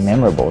so like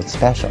memorable, it's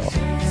special.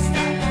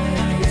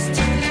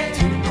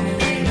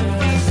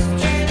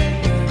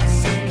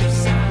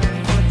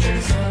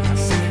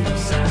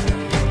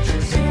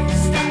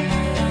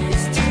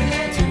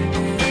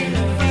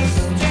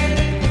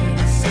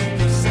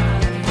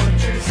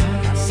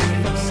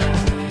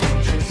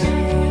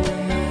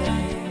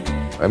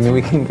 I mean,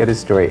 we can get a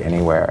story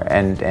anywhere,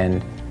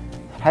 and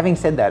having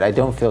said that, I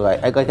don't feel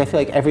I feel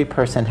like every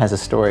person has a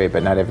story,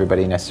 but not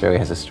everybody necessarily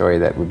has a story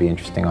that would be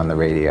interesting on the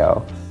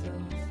radio.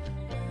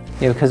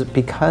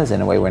 Because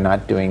in a way we're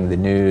not doing the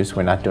news,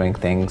 we're not doing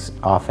things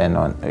often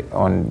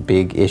on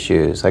big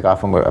issues. Like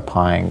often we're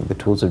applying the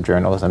tools of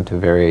journalism to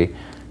very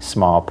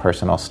small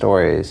personal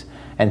stories.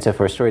 And so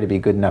for a story to be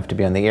good enough to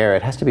be on the air,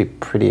 it has to be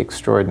pretty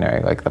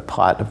extraordinary. Like the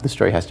plot of the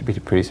story has to be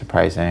pretty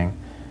surprising,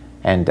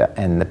 and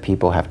the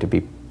people have to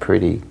be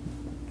pretty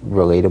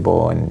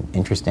relatable and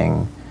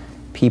interesting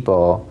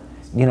people.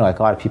 Like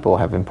a lot of people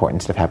have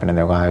important stuff happen in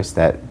their lives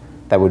that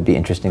would be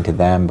interesting to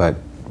them, but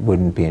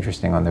wouldn't be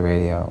interesting on the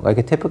radio. Like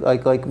a typical,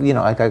 like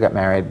I got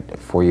married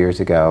 4 years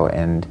ago,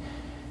 and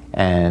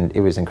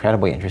it was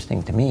incredibly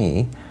interesting to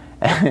me,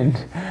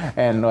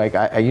 and like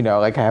I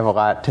have a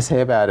lot to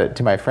say about it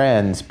to my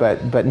friends,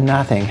 but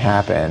nothing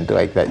happened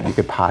like that you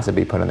could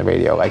possibly put on the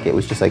radio. Like it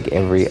was just like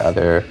every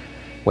other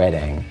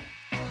wedding.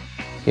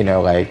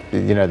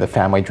 The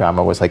family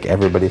drama was like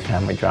everybody's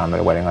family drama at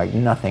a wedding. Like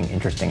nothing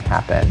interesting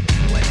happened.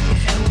 What the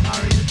hell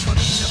are you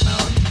talking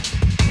about?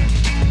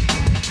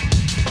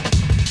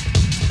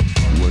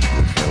 What the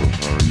hell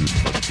are you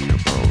talking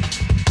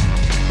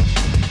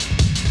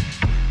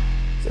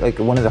about? Like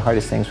one of the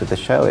hardest things with the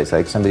show is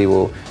like somebody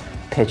will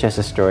pitch us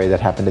a story that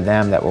happened to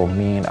them that will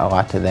mean a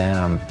lot to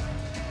them,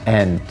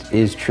 and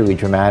is truly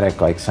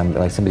dramatic. Like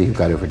somebody who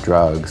got over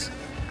drugs.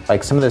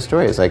 Like some of those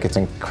stories, like it's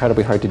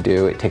incredibly hard to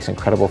do. It takes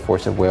incredible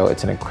force of will.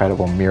 It's an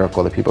incredible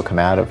miracle that people come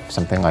out of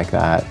something like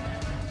that.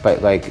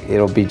 But like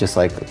it'll be just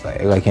like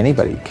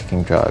anybody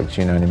kicking drugs,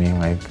 you know what I mean?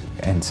 Like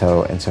and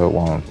so it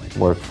won't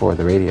work for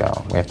the radio.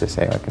 We have to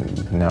say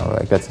like no,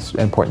 like that's an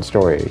important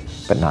story,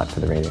 but not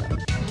for the radio.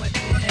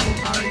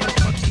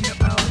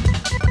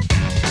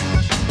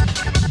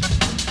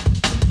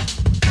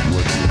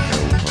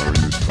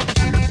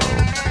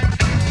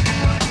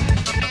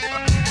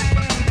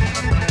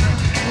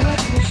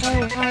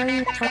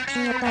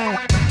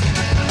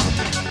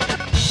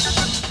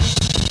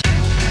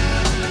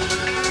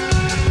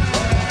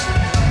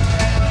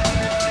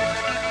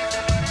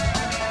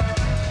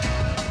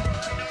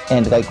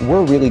 And like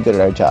we're really good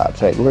at our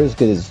jobs, right? We're as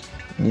good as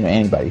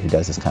anybody who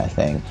does this kind of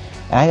thing.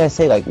 And I gotta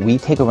say, like we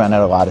take a run at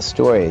a lot of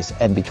stories,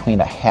 and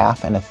between a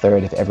half and a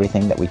third of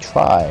everything that we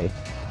try,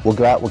 we'll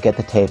go out, we'll get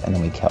the tape, and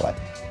then we kill it.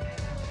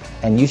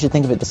 And you should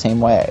think of it the same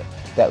way.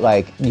 That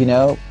like you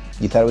thought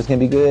it was gonna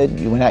be good.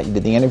 You went out, you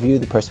did the interview.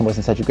 The person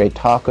wasn't such a great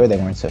talker. They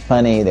weren't so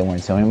funny. They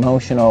weren't so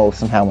emotional.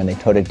 Somehow, when they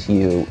told it to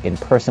you in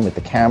person with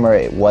the camera,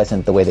 it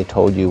wasn't the way they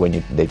told you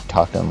when they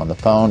talked to them on the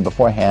phone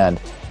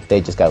beforehand. They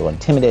just got a little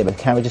intimidated by the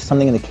camera. Just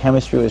something in the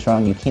chemistry was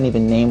wrong. You can't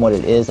even name what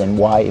it is, and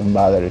why even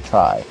bother to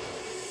try?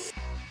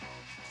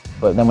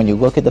 But then when you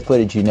look at the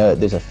footage, you know that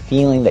there's a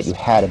feeling that you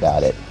had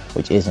about it,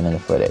 which isn't in the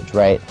footage,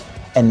 right?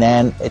 And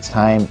then it's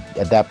time,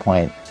 at that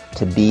point,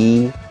 to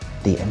be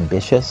the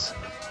ambitious,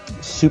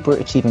 super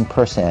achieving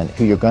person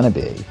who you're going to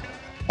be,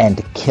 and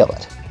to kill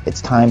it.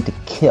 It's time to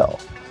kill,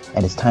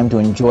 and it's time to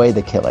enjoy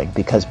the killing,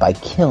 because by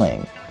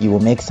killing, you will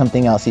make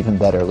something else even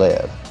better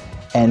live.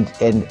 And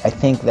I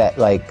think that,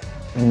 like,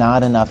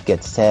 not enough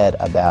gets said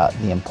about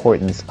the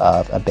importance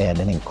of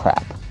abandoning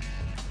crap.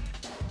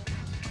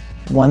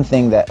 One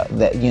thing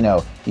that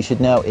you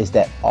should know is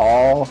that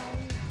all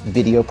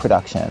video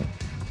production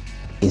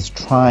is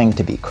trying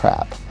to be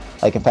crap.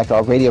 Like, in fact,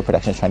 all radio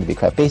production is trying to be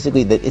crap.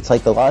 Basically, it's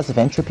like the laws of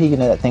entropy,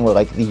 that thing where,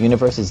 like,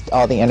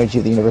 all the energy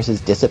of the universe is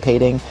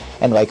dissipating,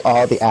 and, like,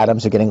 all the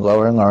atoms are getting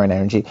lower and lower in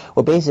energy.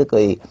 Well,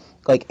 basically,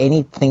 like,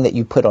 anything that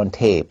you put on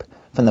tape,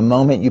 from the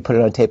moment you put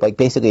it on tape, like,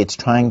 basically it's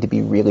trying to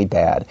be really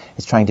bad.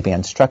 It's trying to be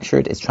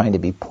unstructured. It's trying to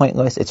be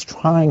pointless. It's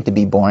trying to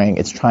be boring.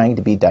 It's trying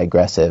to be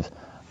digressive,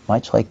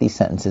 much like these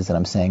sentences that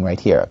I'm saying right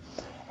here.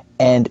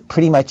 And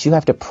pretty much you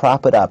have to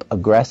prop it up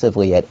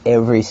aggressively at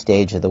every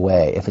stage of the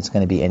way if it's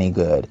going to be any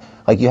good.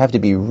 Like, you have to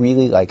be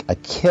really, like, a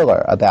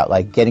killer about,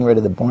 like, getting rid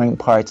of the boring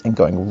parts and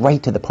going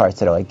right to the parts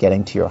that are, like,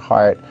 getting to your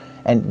heart.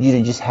 And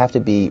you just have to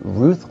be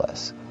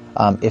ruthless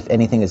if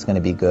anything is going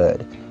to be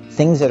good.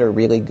 Things that are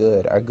really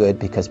good are good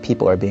because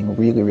people are being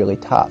really, really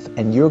tough,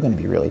 and you're going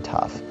to be really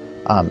tough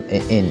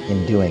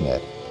in doing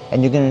it.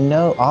 And you're going to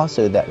know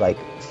also that, like,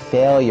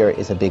 failure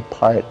is a big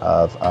part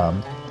of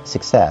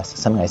success.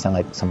 Something I sound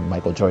like some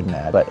Michael Jordan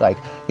ad, but, like,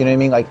 you know what I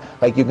mean? Like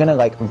you're going to,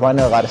 like, run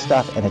a lot of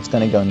stuff, and it's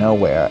going to go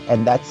nowhere,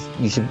 and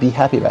you should be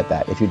happy about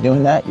that. If you're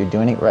doing that, you're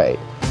doing it right.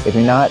 If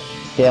you're not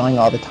failing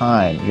all the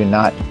time, you're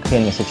not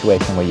creating a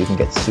situation where you can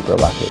get super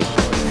lucky.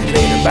 It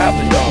ain't about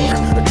the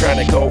dollar or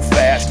trying to go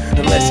fast.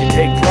 Unless you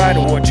take pride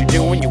in what you're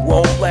doing, you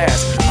won't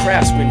last.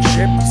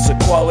 Craftsmanship is a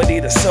quality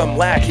that some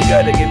lack. You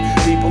gotta give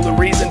people a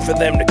reason for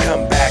them to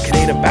come back. It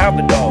ain't about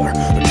the dollar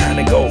or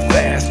trying to go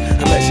fast.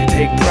 Unless you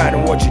take pride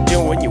in what you're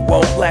doing, you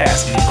won't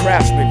last.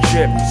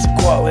 Craftsmanship is a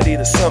quality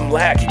that some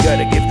lack. You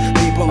gotta give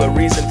people a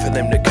reason for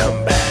them to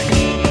come back.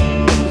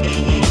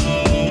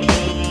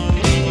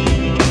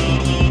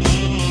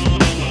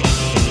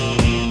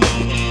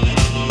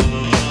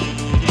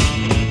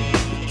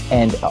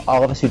 And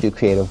all of us who do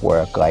creative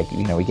work, like,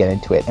 you know, we get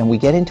into it. And we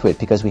get into it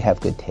because we have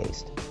good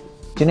taste.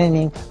 Do you know what I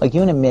mean? Like, you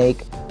want to make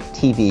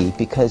TV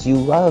because you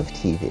love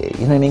TV.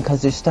 You know what I mean?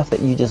 Because there's stuff that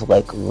you just,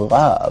 like,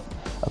 love.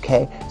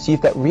 Okay? So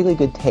you've got really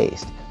good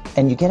taste.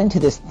 And you get into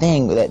this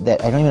thing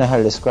that I don't even know how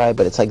to describe,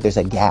 but it's like there's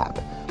a gap.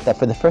 That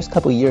for the first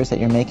couple of years that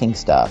you're making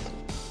stuff,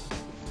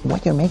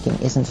 what you're making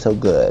isn't so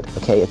good.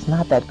 Okay? It's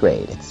not that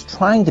great. It's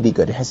trying to be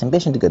good. It has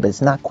ambition to be good, but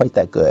it's not quite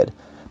that good.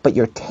 But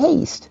your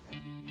taste...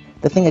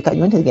 the thing that got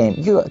you into the game,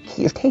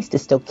 your taste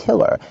is still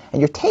killer. And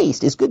your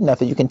taste is good enough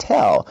that you can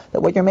tell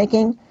that what you're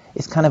making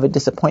is kind of a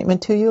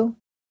disappointment to you.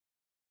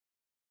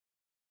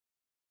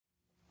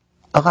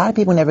 A lot of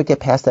people never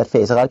get past that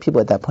phase. A lot of people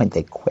at that point,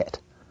 they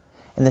quit.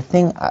 And the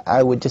thing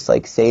I would just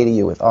like say to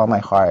you with all my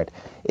heart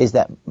is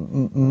that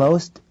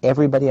most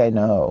everybody I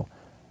know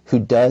who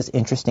does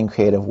interesting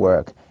creative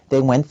work, they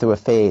went through a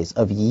phase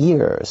of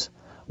years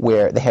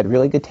where they had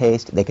really good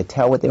taste, they could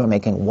tell what they were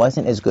making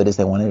wasn't as good as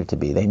they wanted it to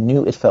be. They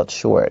knew it felt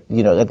short.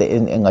 You know,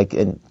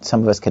 and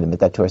some of us can admit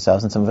that to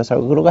ourselves, and some of us are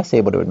a little less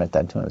able to admit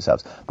that to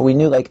themselves. But we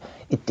knew, like,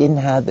 it didn't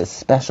have this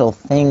special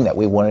thing that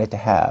we wanted it to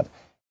have.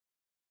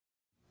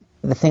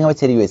 The thing I would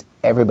say to you is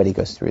everybody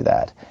goes through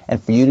that.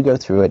 And for you to go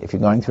through it, if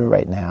you're going through it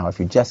right now, if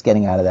you're just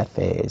getting out of that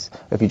phase,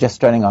 or if you're just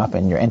starting off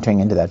and you're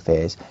entering into that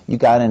phase, you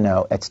got to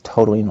know it's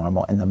totally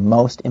normal. And the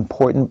most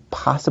important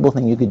possible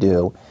thing you could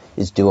do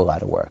is do a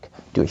lot of work.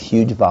 Do a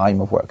huge volume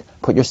of work.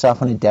 Put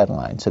yourself on a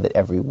deadline so that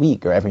every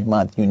week or every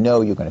month you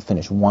know you're going to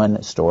finish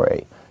one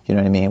story. You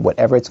know what I mean?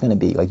 Whatever it's going to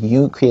be. Like,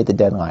 you create the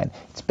deadline.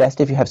 It's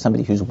best if you have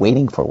somebody who's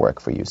waiting for work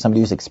for you,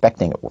 somebody who's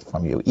expecting it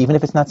from you, even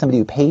if it's not somebody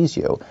who pays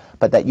you,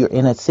 but that you're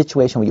in a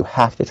situation where you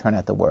have to turn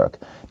out the work.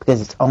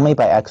 Because it's only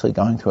by actually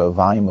going through a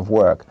volume of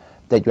work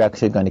that you're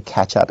actually going to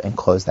catch up and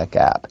close that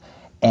gap.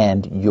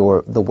 And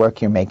the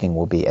work you're making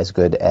will be as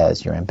good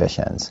as your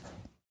ambitions.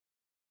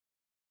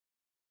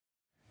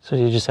 So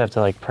you just have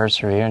to, like,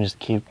 persevere and just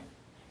keep...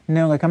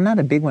 No, like, I'm not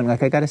a big one.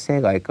 Like, I gotta say,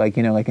 like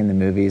you know, like in the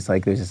movies,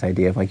 like, there's this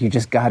idea of, like, you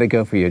just gotta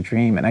go for your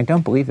dream. And I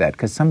don't believe that,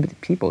 because some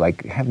people,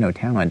 like, have no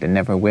talent and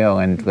never will,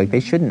 and, like, they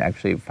shouldn't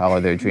actually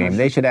follow their dream.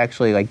 They should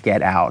actually, like,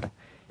 get out.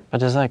 But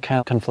does that kind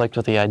of conflict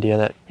with the idea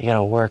that you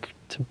gotta work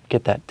to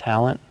get that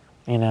talent?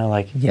 You know,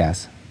 like...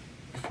 Yes.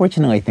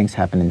 Fortunately, things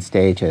happen in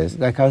stages.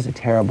 Like, I was a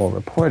terrible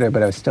reporter,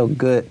 but I was still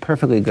good,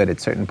 perfectly good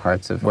at certain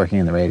parts of working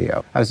in the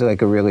radio. I was,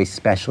 like, a really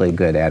specially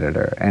good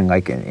editor, and,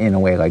 like, in a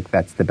way, like,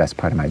 that's the best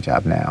part of my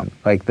job now.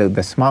 Like,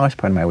 the smallest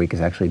part of my week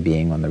is actually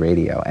being on the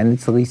radio, and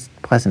it's the least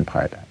pleasant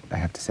part, I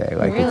have to say.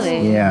 Like,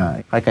 really?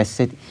 Yeah. Like, I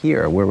sit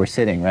here where we're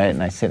sitting, right,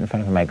 and I sit in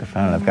front of a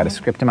microphone, and I've got a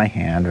script in my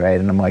hand, right,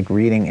 and I'm, like,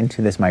 reading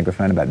into this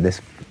microphone about this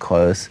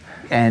close.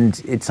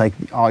 And it's like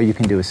all you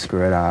can do is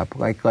screw it up.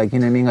 Like you know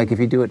what I mean? Like, if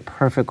you do it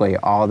perfectly,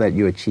 all that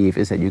you achieve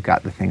is that you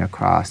got the thing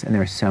across, and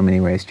there are so many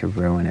ways to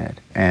ruin it.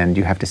 And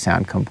you have to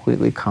sound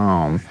completely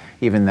calm,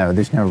 even though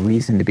there's no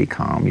reason to be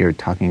calm. You're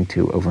talking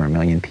to over 1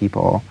 million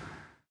people.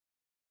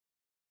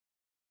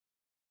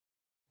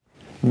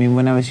 I mean,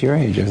 when I was your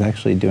age, I was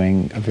actually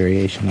doing a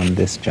variation on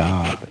this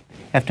job.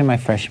 After my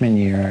freshman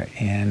year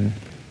in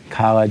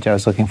college, I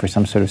was looking for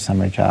some sort of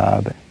summer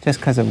job just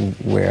because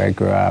of where I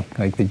grew up,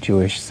 like the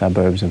Jewish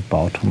suburbs of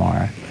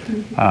Baltimore.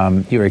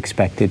 You were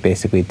expected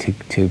basically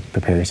to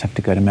prepare yourself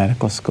to go to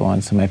medical school,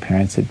 and so my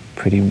parents had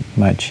pretty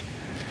much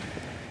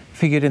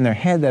figured in their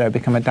head that I'd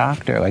become a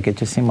doctor. Like, it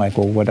just seemed like,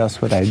 well, what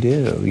else would I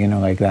do? You know,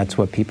 like, that's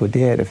what people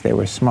did if they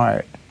were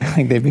smart.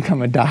 Like, they'd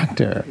become a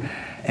doctor.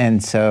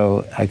 And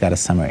so I got a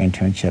summer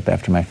internship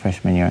after my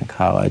freshman year in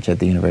college at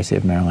the University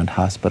of Maryland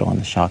Hospital in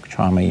the shock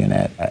trauma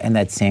unit. And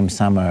that same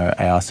summer,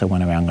 I also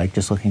went around, like,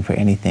 just looking for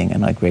anything in,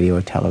 like, radio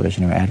or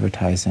television or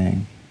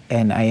advertising.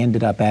 And I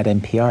ended up at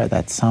NPR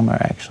that summer,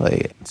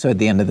 actually. So at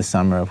the end of the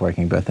summer of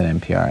working both at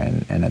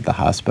NPR and at the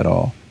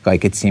hospital,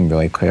 like, it seemed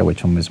really clear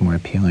which one was more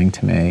appealing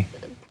to me.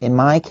 In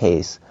my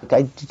case, like,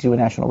 I do a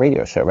national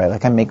radio show, right?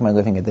 Like, I'm making my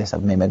living at this.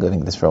 I've made my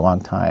living at this for a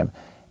long time.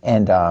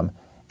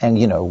 And,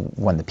 you know,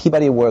 won the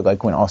Peabody Award,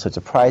 like, won all sorts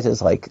of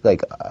prizes, like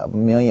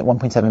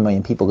 1.7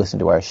 million people listen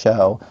to our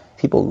show.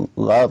 People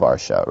love our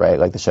show, right?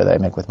 Like, the show that I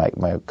make with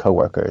my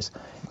coworkers.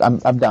 I'm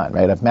done,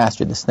 right? I've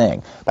mastered this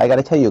thing. But I got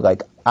to tell you,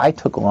 like, I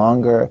took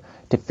longer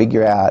to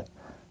figure out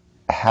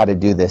how to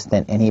do this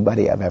than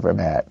anybody I've ever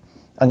met.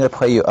 I'm going to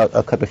play you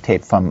a clip of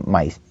tape from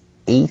my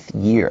 8th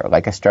year.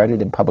 Like, I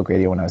started in public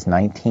radio when I was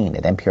 19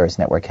 at NPR's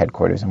network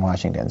headquarters in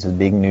Washington. It's a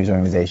big news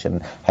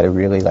organization, had a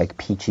really, like,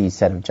 peachy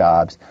set of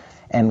jobs.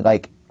 And,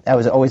 like, I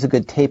was always a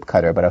good tape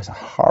cutter, but I was a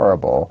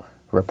horrible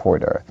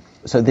reporter.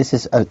 So this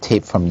is a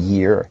tape from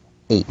year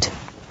 8.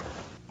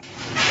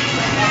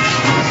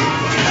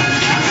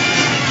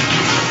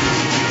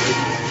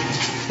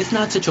 It's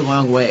not such a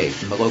long way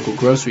from the local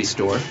grocery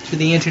store to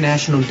the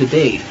international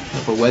debate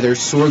over whether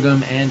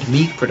sorghum and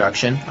meat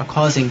production are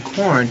causing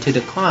corn to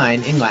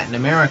decline in Latin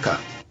America.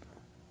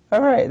 All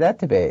right, that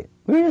debate.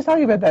 We were just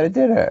talking about that at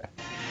dinner.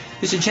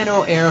 There's a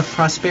general air of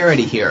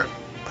prosperity here,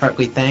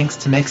 partly thanks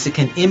to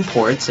Mexican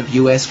imports of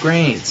U.S.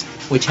 grains,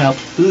 which help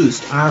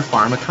boost our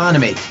farm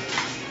economy.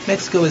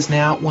 Mexico is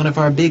now one of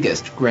our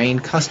biggest grain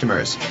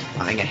customers,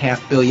 buying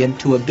 $500 million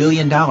to $1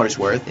 billion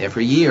worth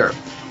every year,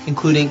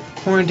 including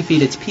corn to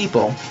feed its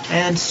people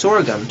and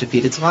sorghum to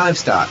feed its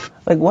livestock.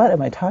 Like, what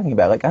am I talking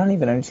about? Like, I don't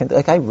even understand.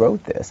 Like, I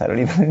wrote this. I don't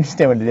even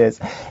understand what it is.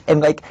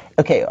 And, like,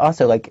 okay,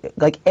 also,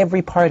 like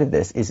every part of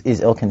this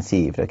is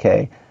ill-conceived,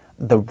 okay?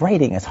 The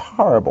writing is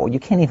horrible. You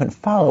can't even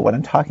follow what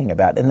I'm talking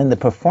about. And then the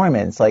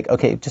performance, like,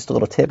 okay, just a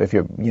little tip if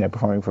you're,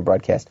 performing for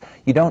broadcast.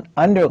 You don't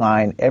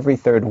underline every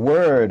third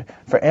word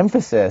for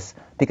emphasis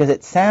because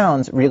it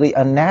sounds really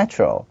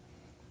unnatural.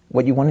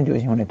 What you want to do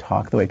is you want to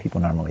talk the way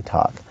people normally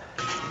talk.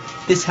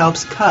 This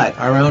helps cut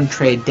our own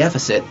trade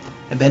deficit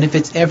and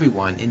benefits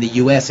everyone in the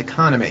U.S.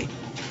 economy.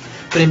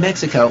 But in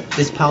Mexico,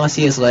 this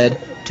policy has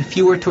led to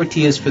fewer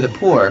tortillas for the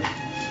poor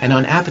and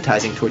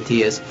unappetizing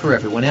tortillas for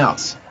everyone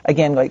else.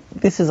 Again, like,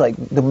 this is like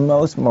the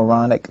most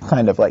moronic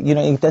kind of like,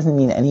 it doesn't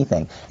mean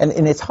anything.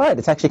 And it's hard.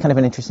 It's actually kind of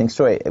an interesting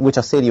story, which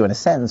I'll say to you in a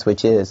sentence,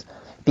 which is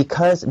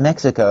because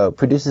Mexico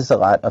produces a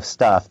lot of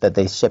stuff that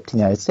they ship to the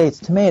United States,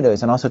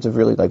 tomatoes and all sorts of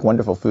really like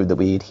wonderful food that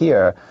we eat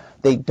here,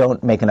 they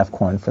don't make enough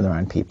corn for their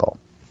own people.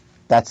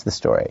 That's the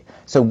story.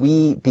 So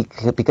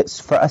because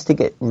for us to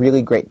get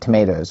really great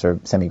tomatoes or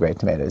semi-great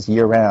tomatoes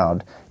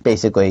year-round,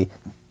 basically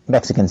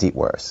Mexicans eat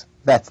worse.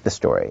 That's the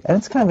story. And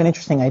it's kind of an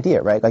interesting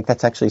idea, right? Like,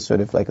 that's actually sort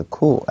of like a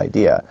cool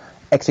idea,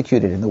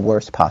 executed in the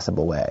worst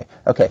possible way.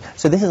 Okay,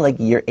 so this is like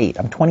year 8.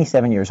 I'm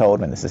 27 years old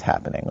when this is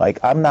happening.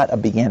 Like, I'm not a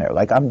beginner.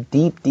 Like, I'm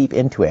deep, deep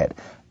into it.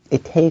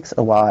 It takes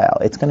a while.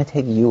 It's going to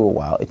take you a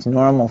while. It's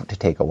normal to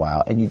take a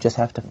while, and you just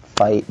have to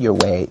fight your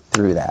way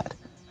through that,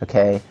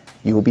 okay?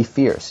 You will be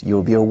fierce. You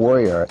will be a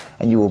warrior,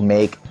 and you will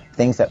make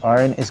things that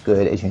aren't as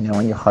good as you know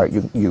in your heart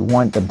you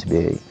want them to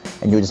be,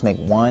 and you'll just make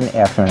one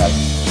after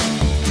another.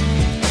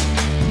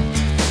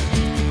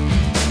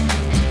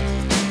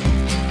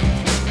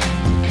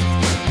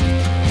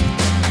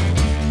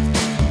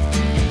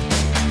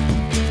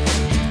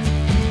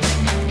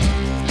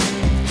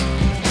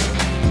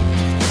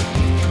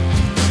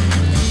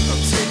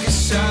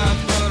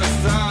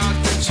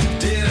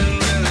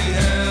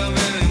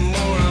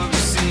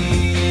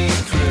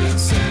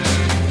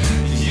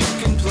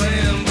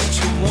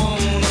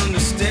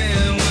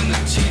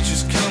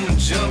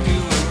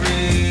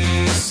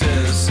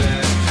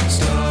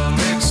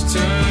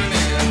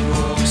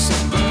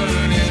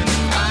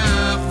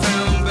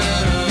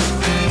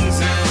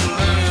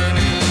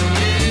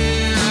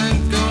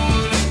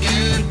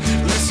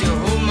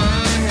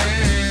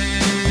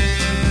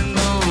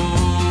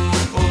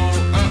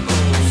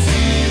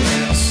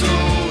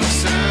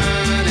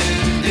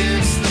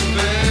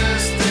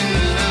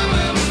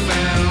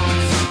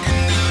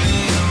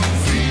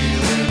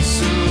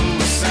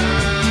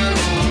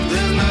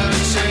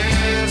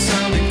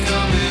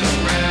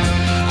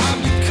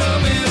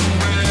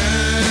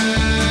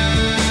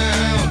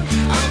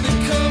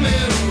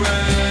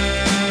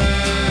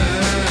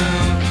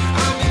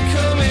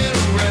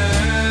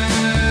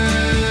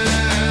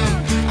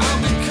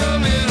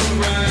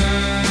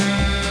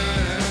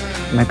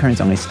 My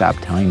parents only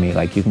stopped telling me,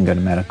 like, you can go to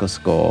medical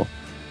school.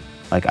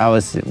 Like, I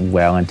was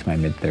well into my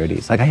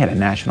mid-30s. Like, I had a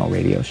national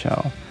radio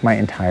show. My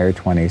entire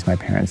 20s, my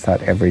parents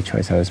thought every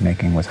choice I was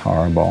making was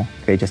horrible.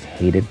 They just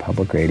hated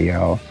public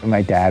radio.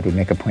 My dad would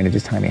make a point of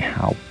just telling me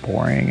how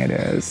boring it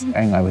is.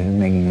 And I was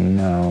making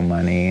no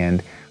money.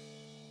 And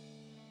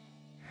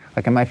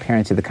my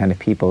parents are the kind of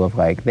people of,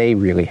 like, they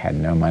really had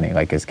no money,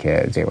 like, as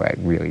kids. They were, like,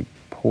 really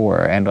poor,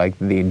 and like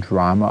the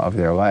drama of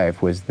their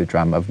life was the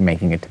drama of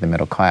making it to the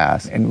middle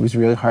class. And it was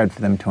really hard for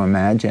them to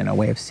imagine a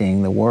way of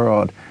seeing the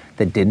world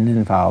that didn't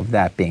involve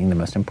that being the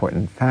most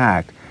important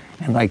fact.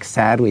 And like,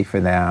 sadly for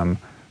them,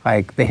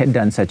 like, they had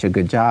done such a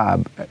good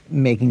job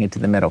making it to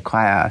the middle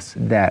class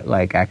that,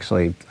 like,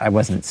 actually I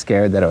wasn't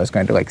scared that I was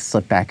going to, like,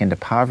 slip back into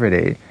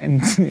poverty. And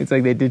it's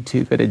like they did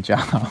too good a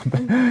job,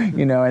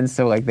 and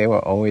so, like, they were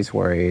always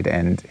worried,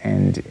 and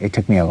it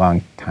took me a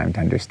long time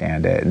to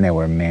understand it, and there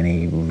were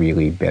many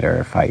really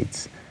bitter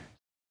fights.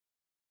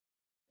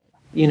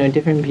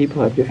 Different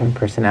people have different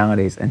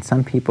personalities, and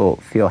some people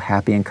feel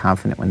happy and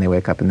confident when they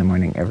wake up in the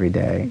morning every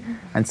day,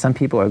 and some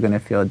people are going to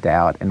feel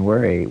doubt and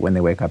worry when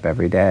they wake up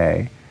every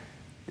day.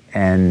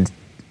 And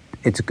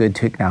it's good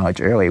to acknowledge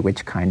early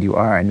which kind you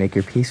are and make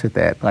your peace with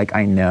it. Like,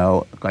 I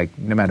know, like,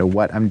 no matter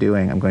what I'm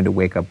doing, I'm going to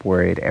wake up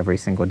worried every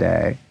single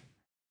day.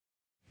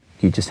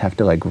 You just have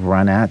to, like,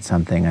 run at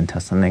something until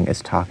something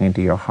is talking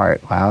to your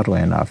heart loudly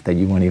enough that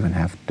you won't even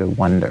have to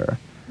wonder,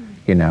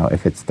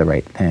 if it's the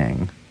right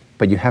thing.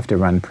 But you have to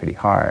run pretty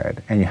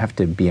hard, and you have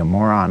to be a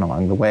moron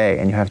along the way,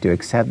 and you have to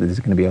accept that there's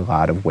going to be a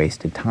lot of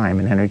wasted time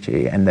and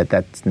energy, and that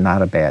that's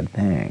not a bad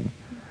thing.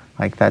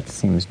 Like, that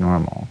seems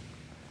normal.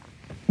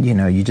 You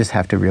know, you just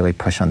have to really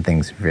push on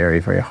things very,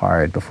 very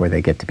hard before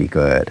they get to be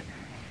good,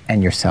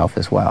 and yourself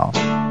as well.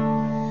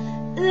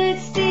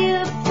 Let's stay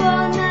up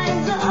all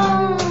night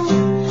long.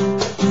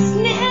 Let's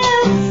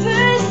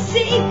never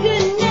say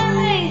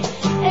goodnight.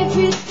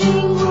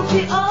 Everything will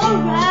be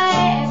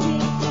alright.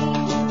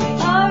 Everything will be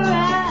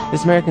alright.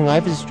 This American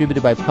Life is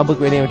distributed by Public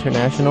Radio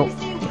International.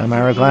 I'm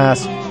Ira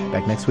Glass.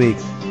 Back next week.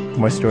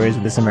 More stories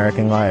of This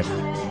American Life.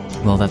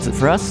 Well, that's it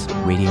for us.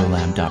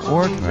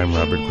 Radiolab.org. I'm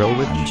Robert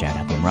Krulwich. I'm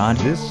Jad Abumrad.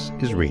 This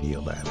is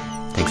Radiolab.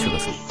 Thanks for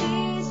listening.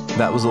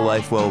 That was A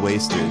Life Well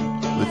Wasted,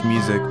 with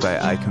music by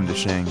I Come to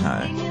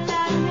Shanghai.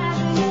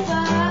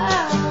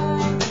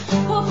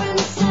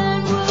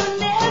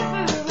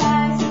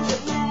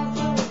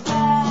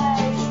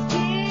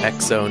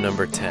 XO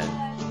number 10.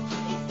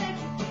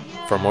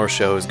 For more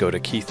shows, go to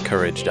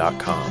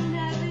keithcourage.com.